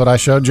 And that's what I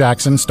showed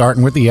Jackson,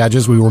 starting with the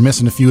edges. We were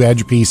missing a few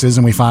edge pieces,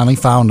 and we finally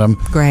found them.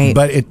 Great.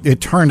 But it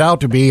turned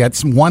out to be, at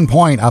one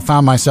point, I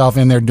found myself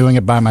in there doing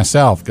it by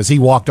myself, because he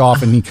walked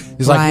off, and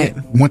he's like,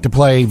 went to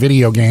play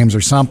video games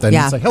or something.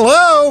 Yeah. He's like,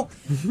 hello!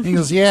 He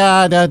goes,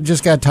 yeah, I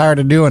just got tired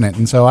of doing it.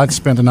 And so I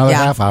spent another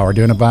half hour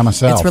doing it by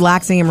myself. It's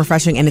relaxing and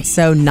refreshing, and it's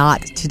so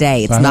not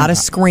today. It's not a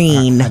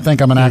screen. I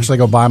think I'm going to actually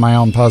go buy my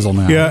own puzzle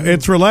now. Yeah,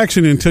 it's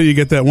relaxing until you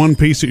get that one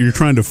piece that you're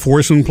trying to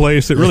force in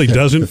place that really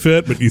doesn't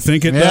fit, but you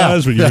think it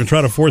does, but you're going to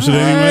try to force it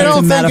anyway. I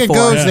don't think it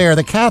goes there.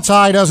 The cat's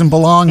eye doesn't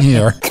belong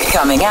here.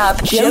 Coming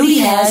up, Jody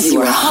has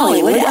your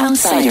Hollywood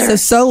Outsider. So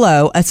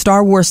Solo, a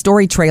Star Wars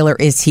story trailer,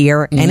 is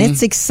here, and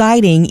it's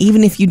exciting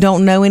even if you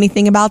don't know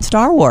anything about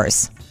Star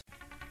Wars.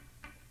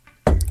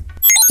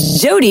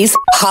 Jody's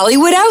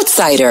Hollywood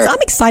Outsider.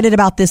 I'm excited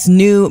about this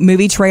new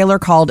movie trailer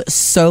called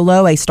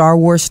Solo, a Star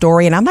Wars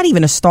story. And I'm not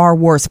even a Star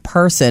Wars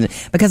person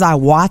because I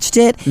watched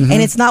it. And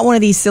it's not one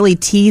of these silly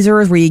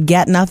teasers where you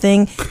get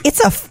nothing.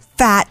 It's a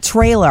fat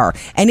trailer,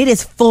 and it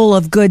is full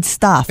of good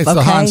stuff. It's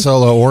the Han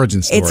Solo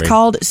origin story. It's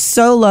called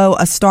Solo,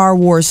 a Star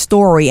Wars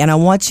story, and I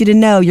want you to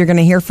know you're going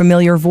to hear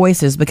familiar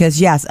voices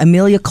because, yes,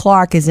 Emilia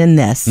Clarke is in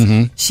this.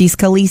 She's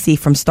Khaleesi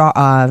from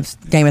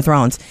Game of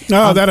Thrones.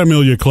 Oh, that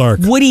Emilia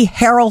Clarke. Woody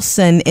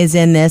Harrelson is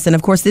in this, and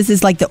of course, this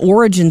is like the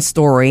origin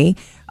story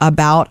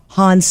about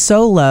Han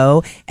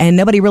Solo, and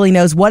nobody really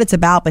knows what it's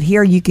about, but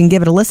here you can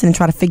give it a listen and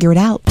try to figure it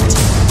out.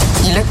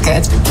 You look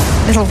good.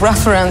 A little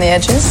rough around the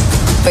edges,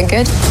 but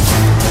good.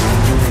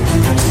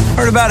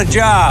 Heard about a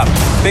job.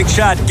 Big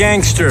shot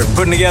gangster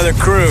putting together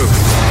crew.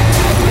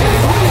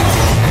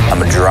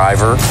 I'm a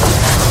driver,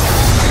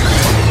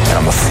 and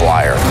I'm a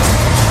flyer.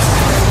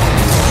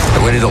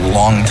 I waited a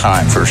long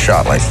time for a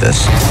shot like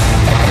this.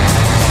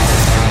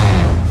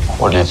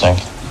 What do you think?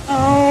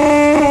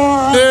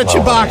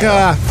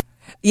 Chewbacca.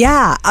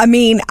 Yeah, I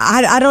mean,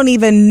 I don't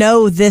even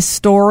know this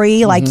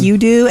story like you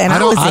do, and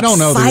I was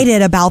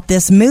excited about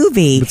this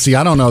movie. But see,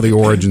 I don't know the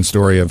origin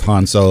story of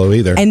Han Solo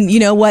either. And you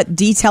know what?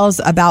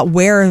 Details about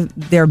where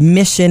their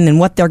mission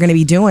and what they're going to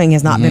be doing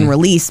has not been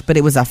released, but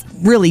it was a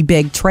really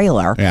big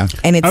trailer. Yeah.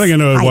 And I think I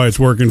know why it's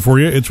working for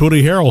you. It's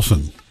Woody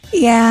Harrelson.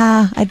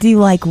 Yeah, I do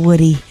like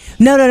Woody.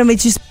 No,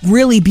 it's just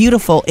really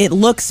beautiful. It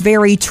looks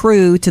very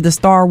true to the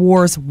Star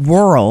Wars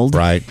world.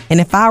 Right.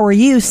 And if I were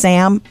you,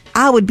 Sam,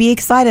 I would be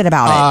excited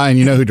about it. And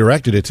you know who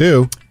directed it,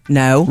 too?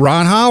 No.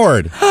 Ron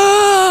Howard.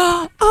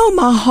 Oh,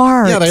 my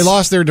heart. Yeah, they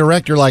lost their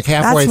director like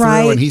halfway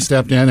through, and he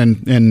stepped in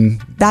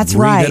and That's redid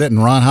right. it in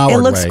Ron Howard It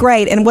looks way.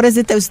 great. And what is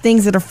it, those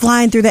things that are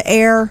flying through the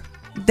air?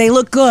 They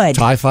look good.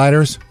 TIE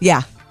fighters?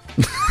 Yeah.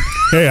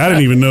 Hey, I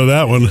didn't even know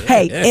that one.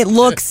 Hey, it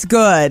looks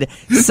good.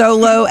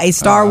 Solo, a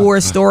Star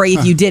Wars story.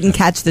 If you didn't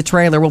catch the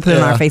trailer, we'll put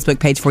it on our Facebook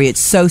page for you. It's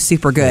so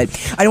super good.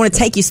 I want to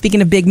take you,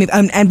 speaking of big movies,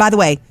 and by the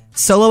way,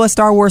 Solo, a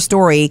Star Wars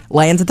story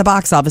lands at the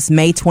box office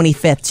May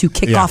 25th to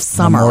kick off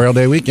summer. Memorial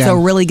Day weekend. So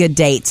really good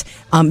date.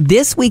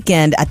 This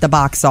weekend at the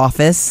box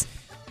office,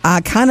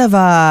 kind of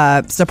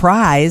a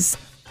surprise,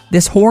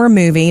 this horror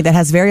movie that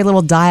has very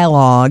little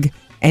dialogue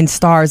and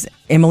stars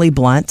Emily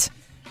Blunt.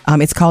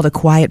 It's called A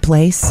Quiet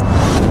Place.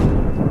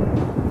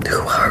 Who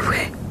are we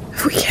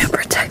if we can't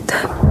protect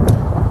them?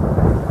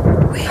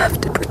 We have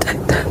to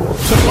protect them.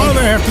 So why do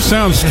they have to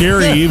sound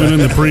scary even in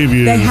the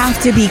preview? They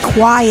have to be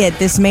quiet,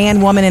 this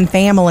man, woman, and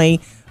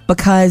family,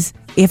 because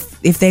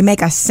if they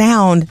make a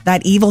sound,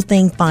 that evil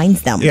thing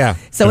finds them. Yeah.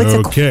 So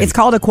it's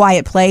called A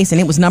Quiet Place,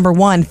 and it was number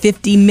one,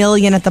 $50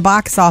 million at the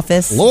box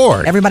office.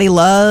 Lord. Everybody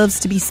loves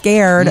to be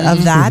scared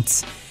of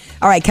that.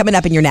 All right, coming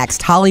up in your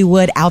next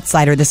Hollywood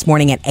Outsider this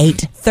morning at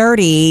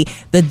 8:30,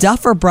 the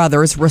Duffer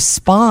Brothers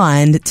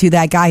respond to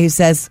that guy who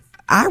says,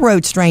 I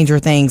wrote Stranger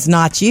Things,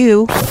 not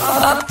you.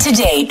 Up to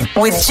date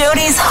with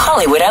Jody's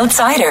Hollywood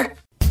Outsider.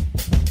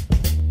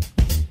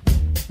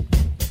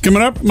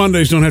 Coming up,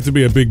 Mondays don't have to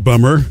be a big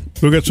bummer.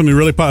 We've got something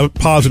really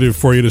positive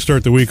for you to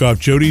start the week off.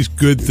 Jody's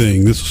Good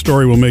Thing. This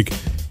story will make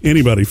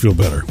anybody feel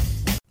better.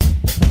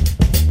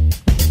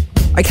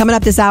 All right, coming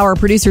up this hour,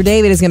 producer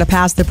David is going to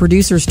pass the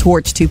producer's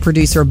torch to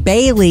producer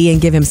Bailey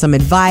and give him some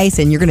advice,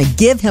 and you're going to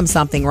give him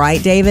something,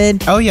 right,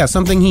 David? Oh, yeah,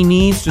 something he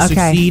needs to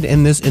succeed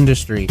in this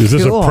industry. Is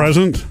this a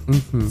present?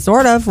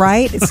 Sort of,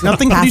 right? It's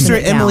something producer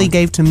Emily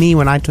gave to me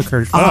when I took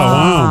her. Oh,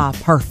 wow.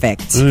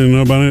 Perfect. I didn't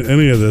know about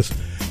any of this.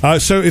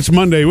 So it's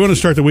Monday. We want to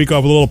start the week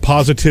off with a little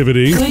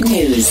positivity. Good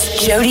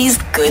news. Jody's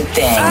Good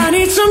Thing. I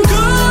need some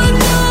good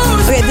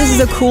news. Okay, this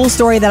is a cool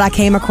story that I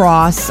came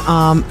across.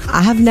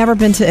 I have never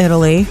been to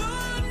Italy.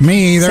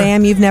 Me either.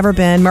 Sam, you've never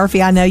been.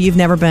 Murphy, I know you've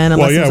never been.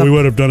 Well, yeah, we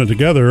would have done it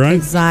together, right?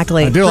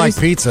 Exactly. I do like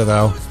pizza,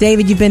 though.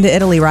 David, you've been to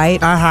Italy,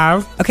 right? I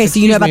have. Okay, so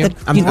you know about the...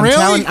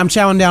 I'm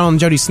chowing down on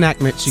Jody's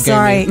snack mix she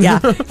Sorry, gave me. yeah.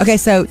 Okay,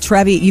 so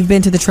Trevi, you've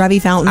been to the Trevi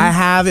Fountain? I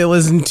have. It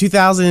was in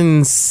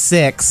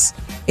 2006.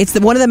 It's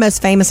one of the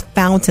most famous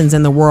fountains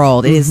in the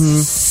world. It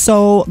is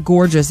so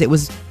gorgeous. It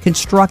was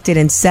constructed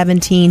in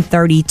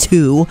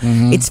 1732.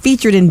 It's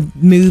featured in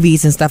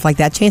movies and stuff like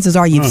that. Chances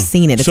are you've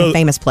seen it. It's a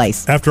famous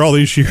place. After all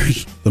these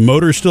years, the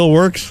motor still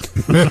works?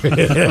 There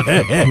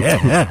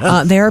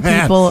are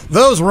people...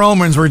 Those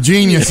Romans were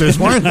geniuses,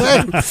 weren't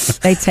they?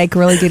 They take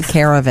really good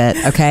care of it,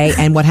 okay?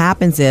 And what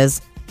happens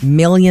is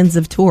millions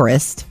of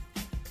tourists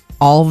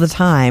all the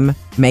time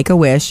make a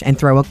wish and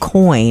throw a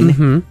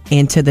coin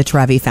into the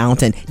Trevi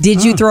Fountain.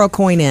 Did you throw a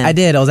coin in? I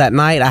did. It was at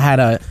night. I had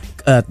a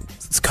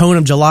cone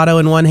of gelato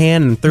in one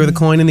hand and threw the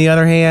coin in the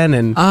other hand,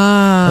 and it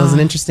was an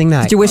interesting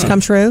night. Did your wish come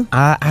true?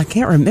 I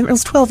can't remember. It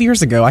was 12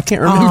 years ago. I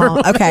can't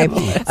remember. Okay.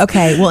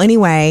 Well,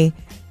 anyway,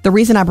 the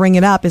reason I bring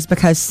it up is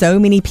because so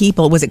many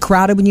people... Was it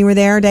crowded when you were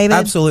there, David?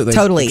 Absolutely.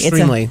 Totally.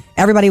 Extremely.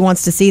 Everybody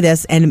wants to see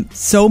this, and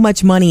so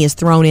much money is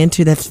thrown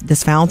into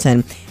this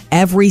fountain.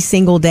 Every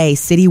single day,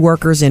 city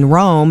workers in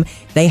Rome,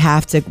 they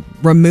have to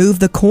remove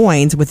the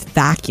coins with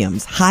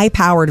vacuums,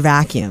 high-powered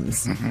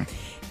vacuums.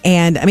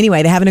 And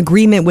anyway, they have an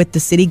agreement with the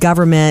city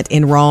government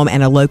in Rome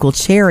and a local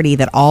charity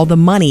that all the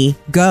money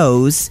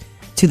goes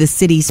to the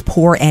city's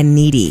poor and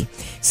needy.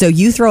 So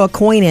you throw a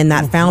coin in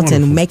that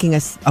fountain, making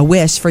a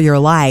wish for your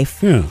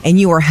life, and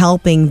you are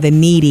helping the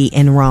needy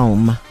in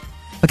Rome.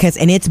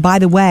 And it's, by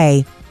the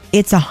way,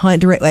 it's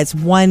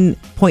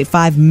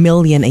 1.5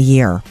 million a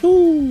year.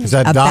 Is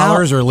that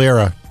dollars or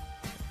lira?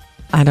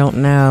 I don't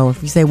know.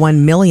 If you say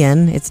 1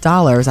 million, it's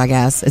dollars, I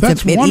guess. It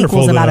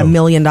equals about $1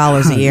 million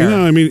a year.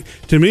 I mean,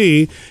 to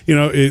me,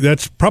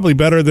 that's probably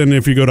better than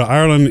if you go to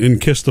Ireland and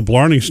kiss the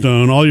Blarney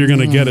Stone. All you're going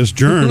to get is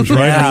germs,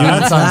 right?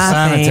 That's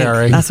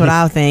unsanitary. That's what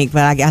I think.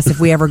 But I guess if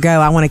we ever go,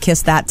 I want to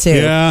kiss that too.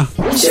 Yeah.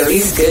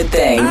 Jody's Good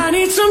Thing. I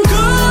need some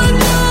good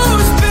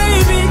news,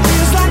 baby.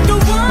 Feels like the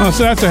world. Well,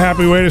 so that's a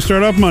happy way to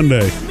start up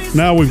Monday.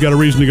 Now we've got a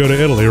reason to go to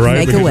Italy,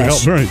 right? Make a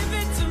wish. Right.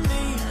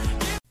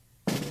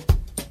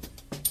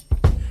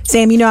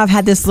 Sam, I've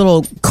had this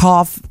little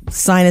cough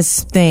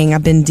sinus thing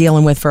I've been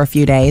dealing with for a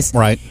few days.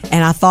 Right.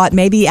 And I thought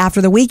maybe after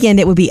the weekend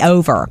it would be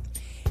over.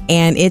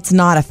 And it's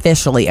not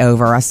officially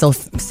over. I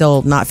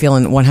still not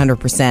feeling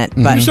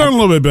 100%. But you sound a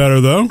little bit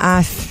better, though.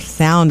 I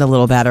sound a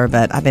little better,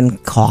 but I've been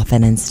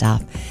coughing and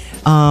stuff.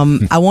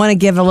 I want to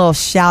give a little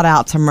shout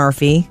out to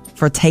Murphy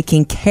for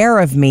taking care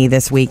of me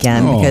this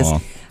weekend because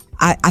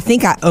I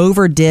think I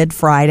overdid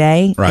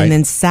Friday. Right. And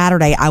then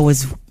Saturday I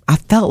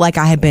felt like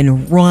I had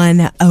been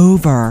run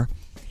over.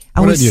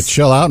 Did you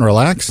chill out and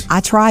relax? I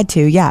tried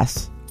to,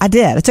 yes. I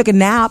did. I took a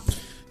nap.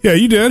 Yeah,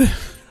 you did.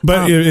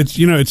 But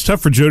it's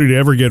tough for Jody to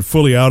ever get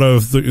fully out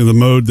of the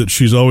mode that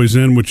she's always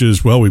in, which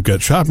is, well, we've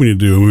got shopping to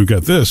do, and we've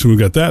got this, and we've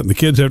got that, and the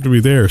kids have to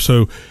be there.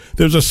 So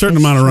there's a certain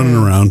amount of running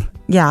around.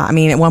 Yeah, I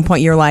mean, at one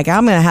point you're like,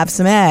 I'm going to have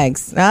some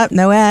eggs.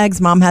 No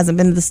eggs. Mom hasn't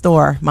been to the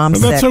store.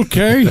 Mom's sick. That's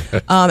okay.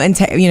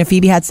 And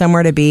Phoebe had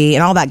somewhere to be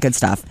and all that good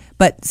stuff.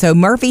 But so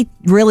Murphy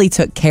really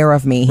took care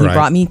of me. He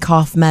brought me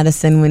cough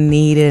medicine when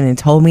needed and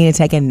told me to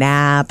take a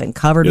nap and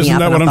covered me up. Isn't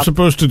that what I'm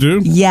supposed to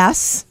do?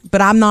 Yes, but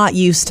I'm not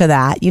used to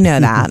that. You know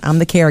that. I'm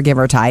the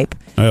caregiver type.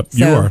 Yep,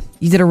 you are.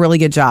 You did a really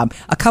good job.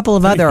 A couple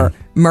of other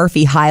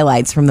Murphy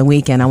highlights from the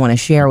weekend I want to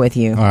share with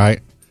you. All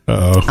right.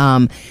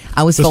 Uh-oh.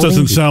 I was This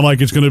doesn't sound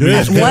like it's going to be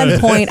At one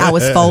point, I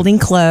was folding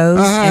clothes,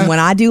 and when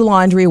I do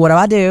laundry,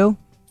 what do? You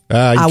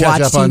I catch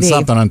watch up on TV.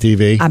 something on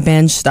TV. I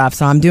binge stuff,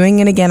 so I'm doing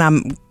it again.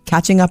 I'm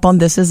catching up on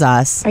This Is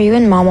Us. Are you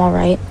and Mom all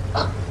right?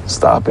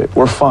 Stop it.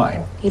 We're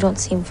fine. You don't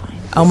seem fine.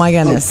 Oh my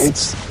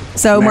goodness.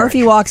 So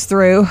Murphy walks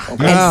through and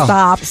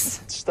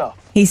stops.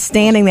 He's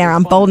standing there.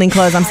 I'm folding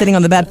clothes. I'm sitting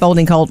on the bed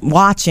folding clothes,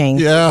 watching.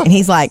 Yeah. And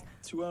he's like,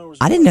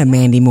 I didn't know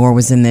Mandy Moore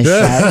was in this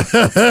show.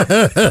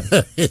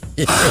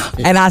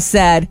 And I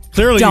said,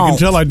 Clearly don't. You can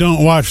tell I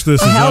don't watch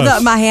This Is I held Us.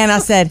 up my hand. I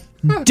said,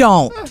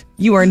 don't.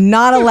 You are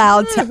not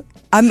allowed to.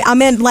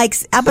 I'm in like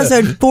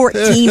episode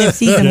 14 of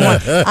season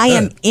 1. I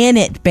am in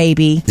it,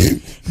 baby.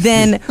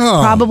 Then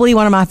probably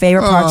one of my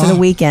favorite parts of the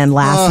weekend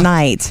last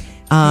night.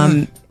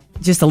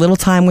 Just a little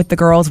time with the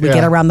girls. We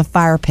get around the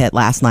fire pit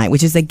last night,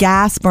 which is a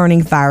gas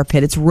burning fire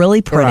pit. It's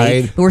really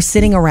pretty. Right. We're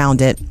sitting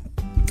around it.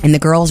 And the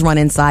girls run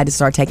inside to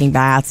start taking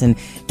baths and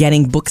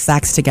getting book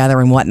sacks together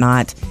and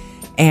whatnot.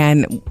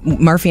 And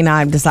Murphy and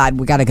I decide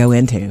we got to go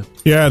into.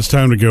 Yeah, it's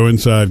time to go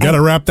inside. Got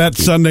to wrap that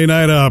Sunday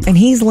night up. And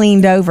he's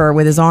leaned over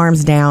with his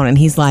arms down and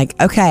he's like,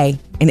 okay.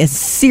 And as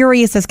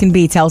serious as can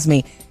be, tells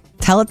me,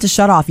 tell it to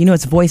shut off. You know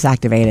it's voice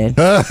activated.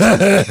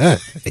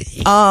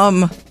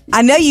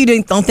 I know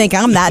you don't think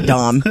I'm that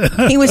dumb.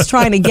 He was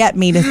trying to get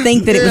me to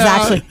think that it was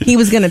actually, he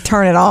was going to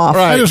turn it off.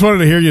 Right. I just wanted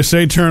to hear you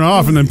say turn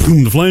off and then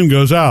boom, the flame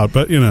goes out.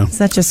 But,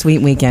 Such a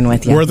sweet weekend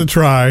with you. Worth a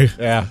try.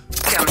 Yeah.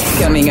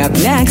 Coming up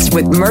next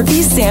with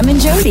Murphy, Sam, and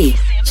Jody.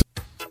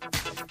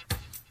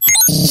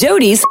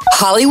 Jody's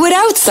Hollywood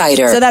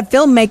Outsider. So that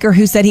filmmaker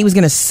who said he was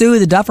going to sue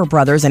the Duffer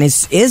Brothers and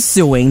is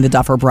suing the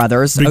Duffer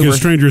Brothers. Because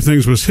Stranger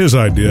Things was his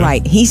idea.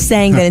 Right. He's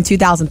saying that in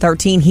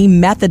 2013, he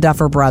met the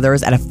Duffer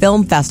Brothers at a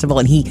film festival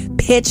and he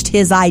pitched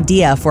his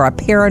idea for a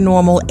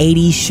paranormal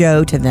 80s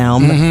show to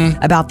them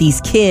about these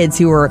kids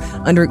who were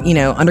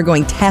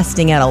undergoing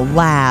testing at a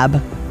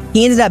lab.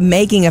 He ended up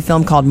making a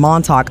film called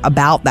Montauk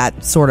about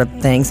that sort of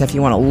thing, so if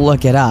you want to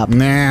look it up.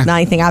 Nah. Not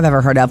anything I've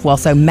ever heard of. Well,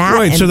 so Matt...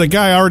 Wait, so the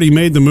guy already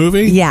made the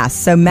movie? Yes.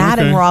 So Matt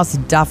Okay. and Ross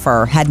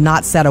Duffer had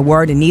not said a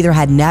word, and neither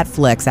had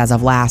Netflix as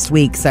of last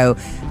week, so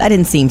that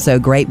didn't seem so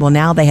great. Well,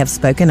 now they have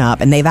spoken up,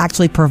 and they've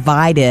actually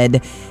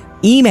provided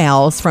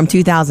emails from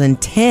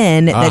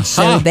 2010 that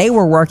showed they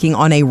were working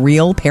on a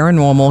real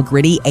paranormal,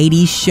 gritty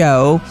 80s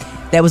show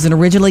that was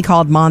originally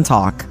called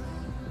Montauk.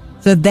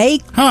 So they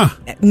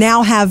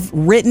now have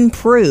written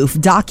proof,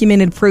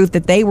 documented proof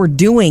that they were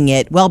doing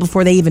it well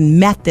before they even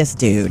met this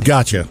dude.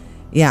 Gotcha.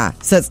 Yeah.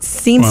 So it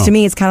seems to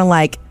me it's kind of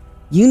like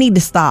you need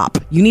to stop.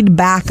 You need to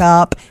back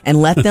up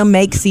and let them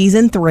make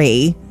season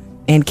 3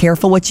 and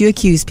careful what you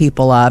accuse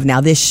people of. Now,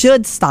 this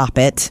should stop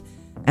it,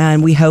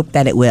 and we hope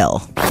that it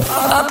will.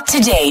 Up to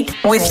date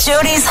with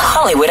Jody's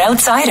Hollywood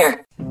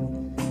Outsider.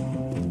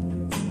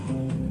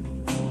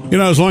 You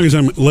know, as long as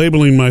I'm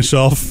labeling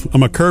myself,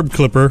 I'm a curb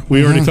clipper.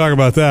 We already talked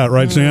about that,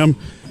 right, Sam?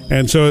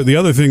 And so the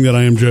other thing that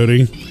I am,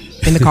 Jody...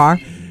 In the car?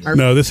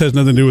 No, this has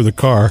nothing to do with the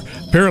car.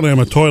 Apparently, I'm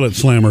a toilet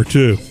slammer,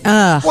 too.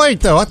 Wait,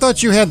 though. I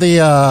thought you had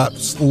the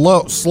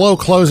slow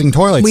closing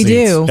toilet We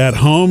seats. do. At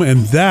home,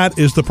 and that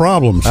is the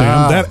problem,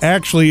 Sam. That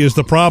actually is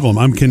the problem.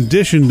 I'm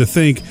conditioned to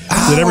think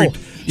that every...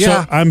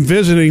 Yeah. So I'm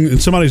visiting in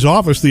somebody's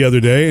office the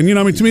other day, and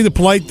to me the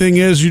polite thing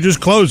is you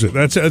just close it.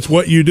 That's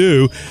what you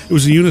do. It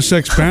was a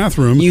unisex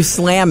bathroom. You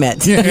slam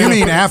it. You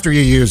mean after you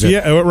use it?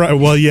 Yeah, right.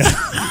 Well, yeah.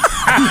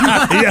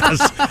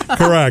 Yes,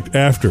 correct.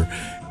 After.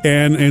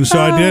 And so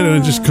I did, and I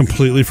just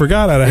completely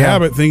forgot out of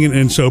habit thinking,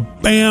 and so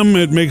bam,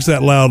 it makes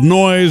that loud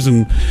noise,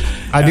 and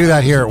I do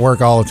that here at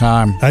work all the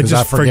time. I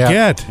just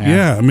forget.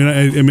 Yeah, I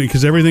mean,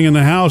 because everything in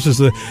the house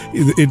is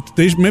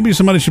maybe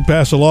somebody should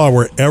pass a law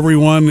where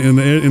everyone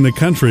in the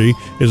country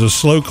is a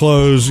slow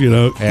close,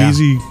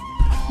 easy.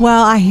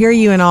 Well, I hear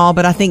you and all,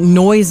 but I think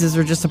noises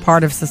are just a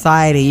part of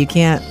society. You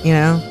can't,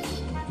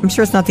 I'm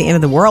sure it's not the end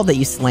of the world that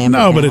you slam it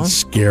No, but down. it's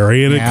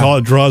scary, and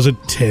it draws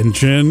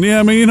attention.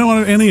 Yeah, I mean, you don't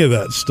want any of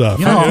that stuff.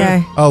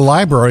 Okay. A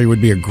library would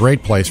be a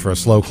great place for a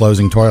slow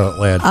closing toilet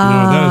lid. No,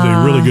 that is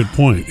a really good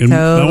point. And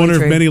I wonder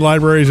true. if many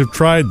libraries have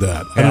tried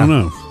that. I don't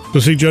know.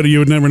 So see, Jody, you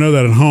would never know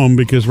that at home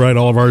because, right,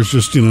 all of ours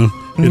just, it's You're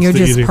the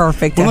just easy.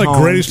 perfect One at of the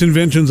home. greatest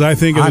inventions, I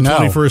think, of the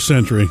 21st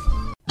century.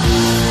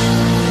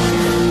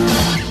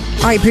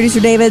 All right, Producer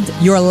David,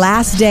 your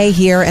last day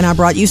here, and I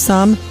brought you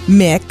some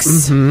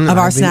mix of our I've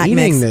been snack eating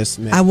mix. this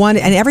mix.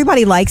 And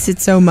everybody likes it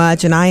so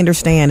much, and I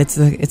understand it's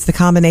the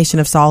combination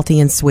of salty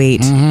and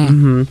sweet.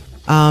 I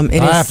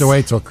have to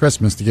wait till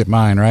Christmas to get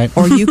mine, right?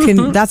 Or you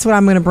can, that's what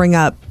I'm going to bring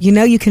up.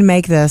 You can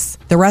make this.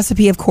 The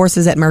recipe, of course,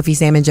 is at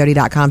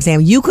murphysamandjody.com.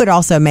 Sam, you could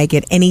also make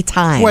it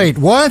anytime. Wait,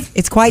 what?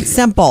 It's quite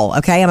simple,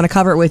 okay? I'm going to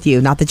cover it with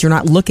you. Not that you're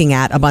not looking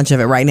at a bunch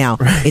of it right now.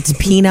 It's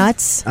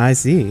peanuts. I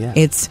see, yeah.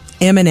 It's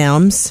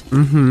M&Ms,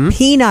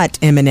 peanut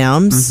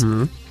M&Ms,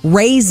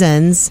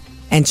 raisins,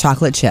 and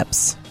chocolate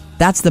chips.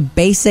 That's the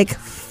basic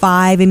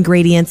 5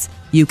 ingredients.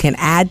 You can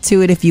add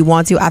to it if you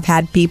want to. I've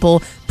had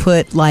people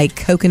put like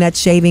coconut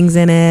shavings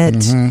in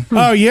it.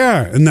 Oh,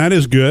 yeah. And that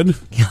is good.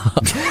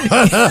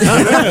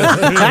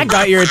 That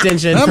got your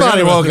attention.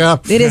 Somebody woke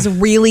up. It is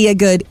really a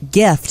good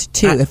gift,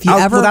 too. If you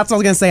ever... Well, that's what I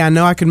was going to say. I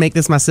know I could make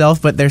this myself,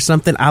 but there's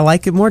something I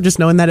like it more just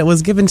knowing that it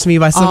was given to me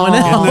by someone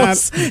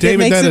else. David, it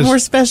makes it more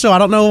special. I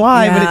don't know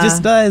why, but it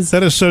just does.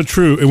 That is so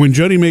true. And when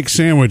Jody makes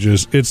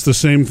sandwiches, it's the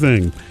same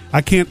thing.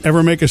 I can't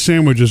ever make a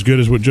sandwich as good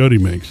as what Jody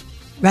makes.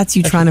 That's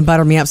you trying to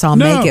butter me up so I'll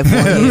make it for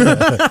you.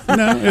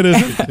 No, it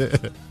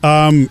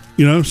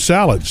isn't.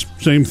 Salads,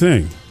 same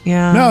thing.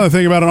 Yeah. Now the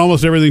thing about it,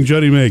 almost everything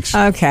Jody makes.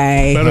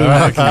 Okay. Better than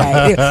I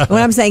can. Okay.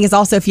 What I'm saying is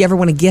also if you ever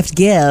want to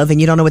give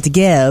and you don't know what to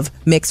give,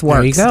 Mix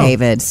works,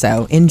 David.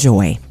 So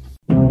enjoy.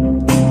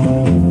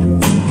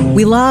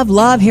 We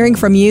love hearing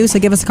from you, so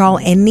give us a call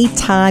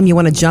anytime you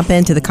want to jump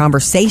into the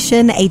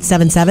conversation,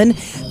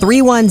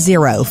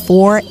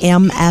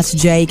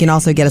 877-310-4MSJ. You can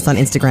also get us on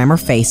Instagram or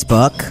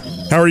Facebook.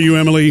 How are you,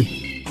 Emily?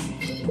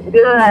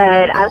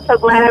 Good. I'm so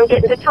glad I'm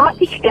getting to talk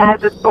to you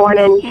guys this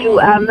morning. You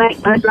make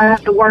my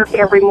drive to work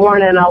every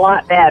morning a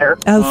lot better.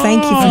 Oh,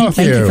 thank you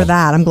for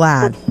that. I'm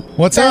glad.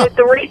 What's up?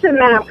 The reason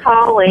that I'm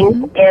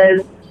calling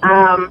is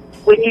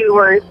when you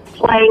were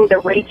playing the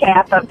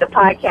recap of the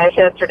podcast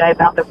yesterday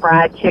about the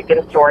fried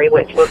chicken story,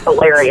 which was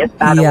hilarious,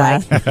 by the way.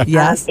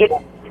 Yes. It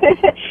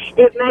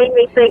made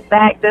me think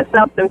back to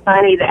something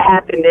funny that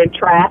happened in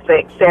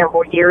traffic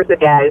several years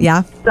ago.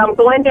 Yeah. So I'm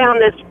going down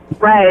this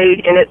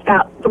road, and it's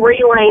got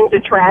 3 lanes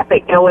of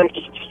traffic going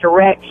each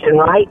direction,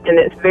 right? And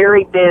it's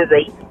very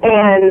busy.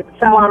 And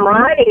so I'm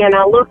riding, and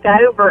I look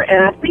over,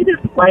 and I see this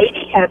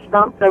lady has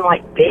something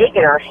like big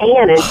in her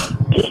hand and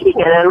she's eating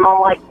it. And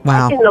I'm like,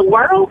 wow. what in the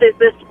world is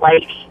this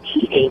lady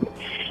eating?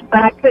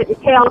 but I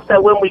couldn't tell.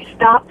 So when we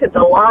stopped at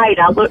the light,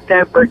 I looked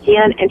over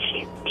again, and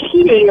she's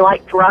eating,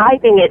 like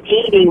driving and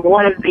eating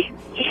one of these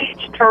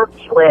huge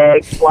turkey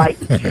legs, like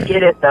you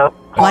get at the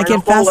like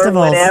in festivals,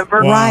 or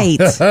whatever. Wow. Right?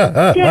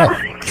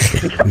 Yeah.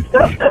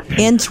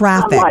 In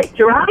traffic, I'm like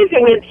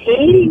driving and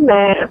eating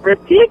that.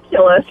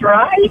 Ridiculous,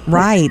 right?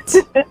 Right.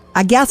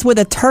 I guess with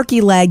a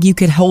turkey leg, you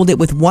could hold it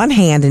with one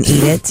hand and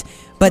eat it.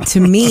 But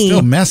to me, it's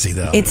still messy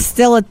though. It's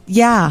still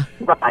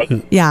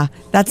right. Yeah,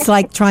 that's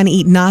like trying to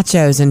eat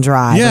nachos and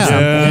drive.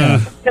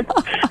 Yeah.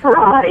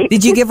 Right.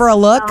 Did you give her a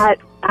look?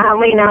 I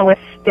mean, I was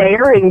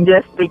staring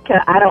just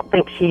because I don't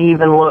think she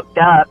even looked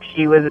up.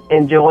 She was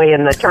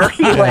enjoying the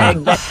turkey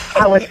leg, but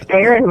I was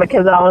staring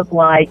because I was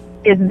like,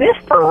 is this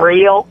for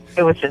real?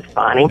 It was just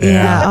funny.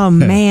 Yeah. Oh,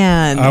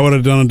 man. I would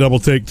have done a double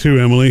take too,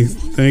 Emily.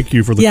 Thank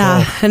you for the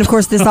call. And of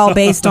course, this all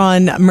based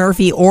on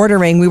Murphy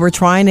ordering. We were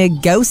trying to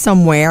go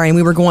somewhere, and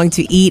we were going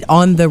to eat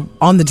on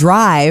the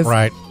drive.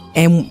 Right.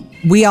 And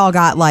we all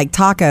got like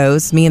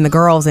tacos, me and the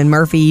girls, and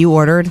Murphy, you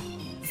ordered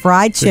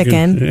fried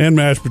chicken and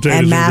mashed potatoes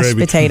and mashed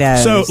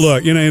potatoes. So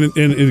look, and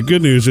the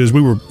good news is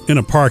we were in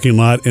a parking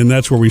lot, and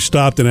that's where we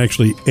stopped and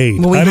actually ate.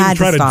 Well, I didn't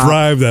try to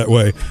drive that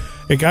way.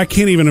 Like, I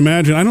can't even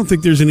imagine. I don't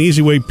think there's an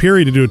easy way,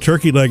 period, to do a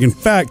turkey leg. In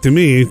fact, to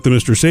me, the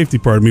Mr. Safety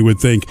part of me would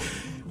think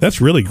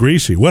that's really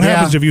greasy. What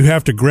happens if you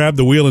have to grab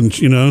the wheel and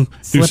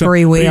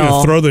slippery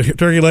wheel, throw the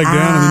turkey leg down,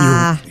 and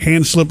then your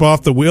hand slip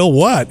off the wheel?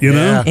 What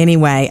know?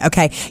 Anyway,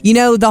 okay,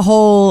 the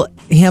whole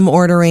him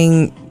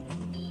ordering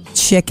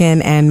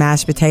chicken and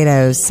mashed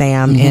potatoes,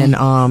 Sam, in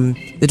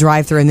the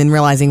drive-thru, and then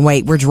realizing,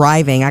 wait, we're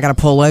driving. I got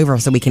to pull over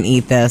so we can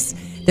eat this.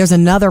 There's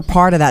another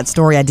part of that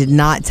story I did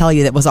not tell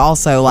you that was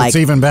also like, it's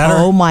even better.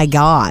 Oh my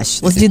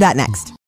gosh. Let's do that next.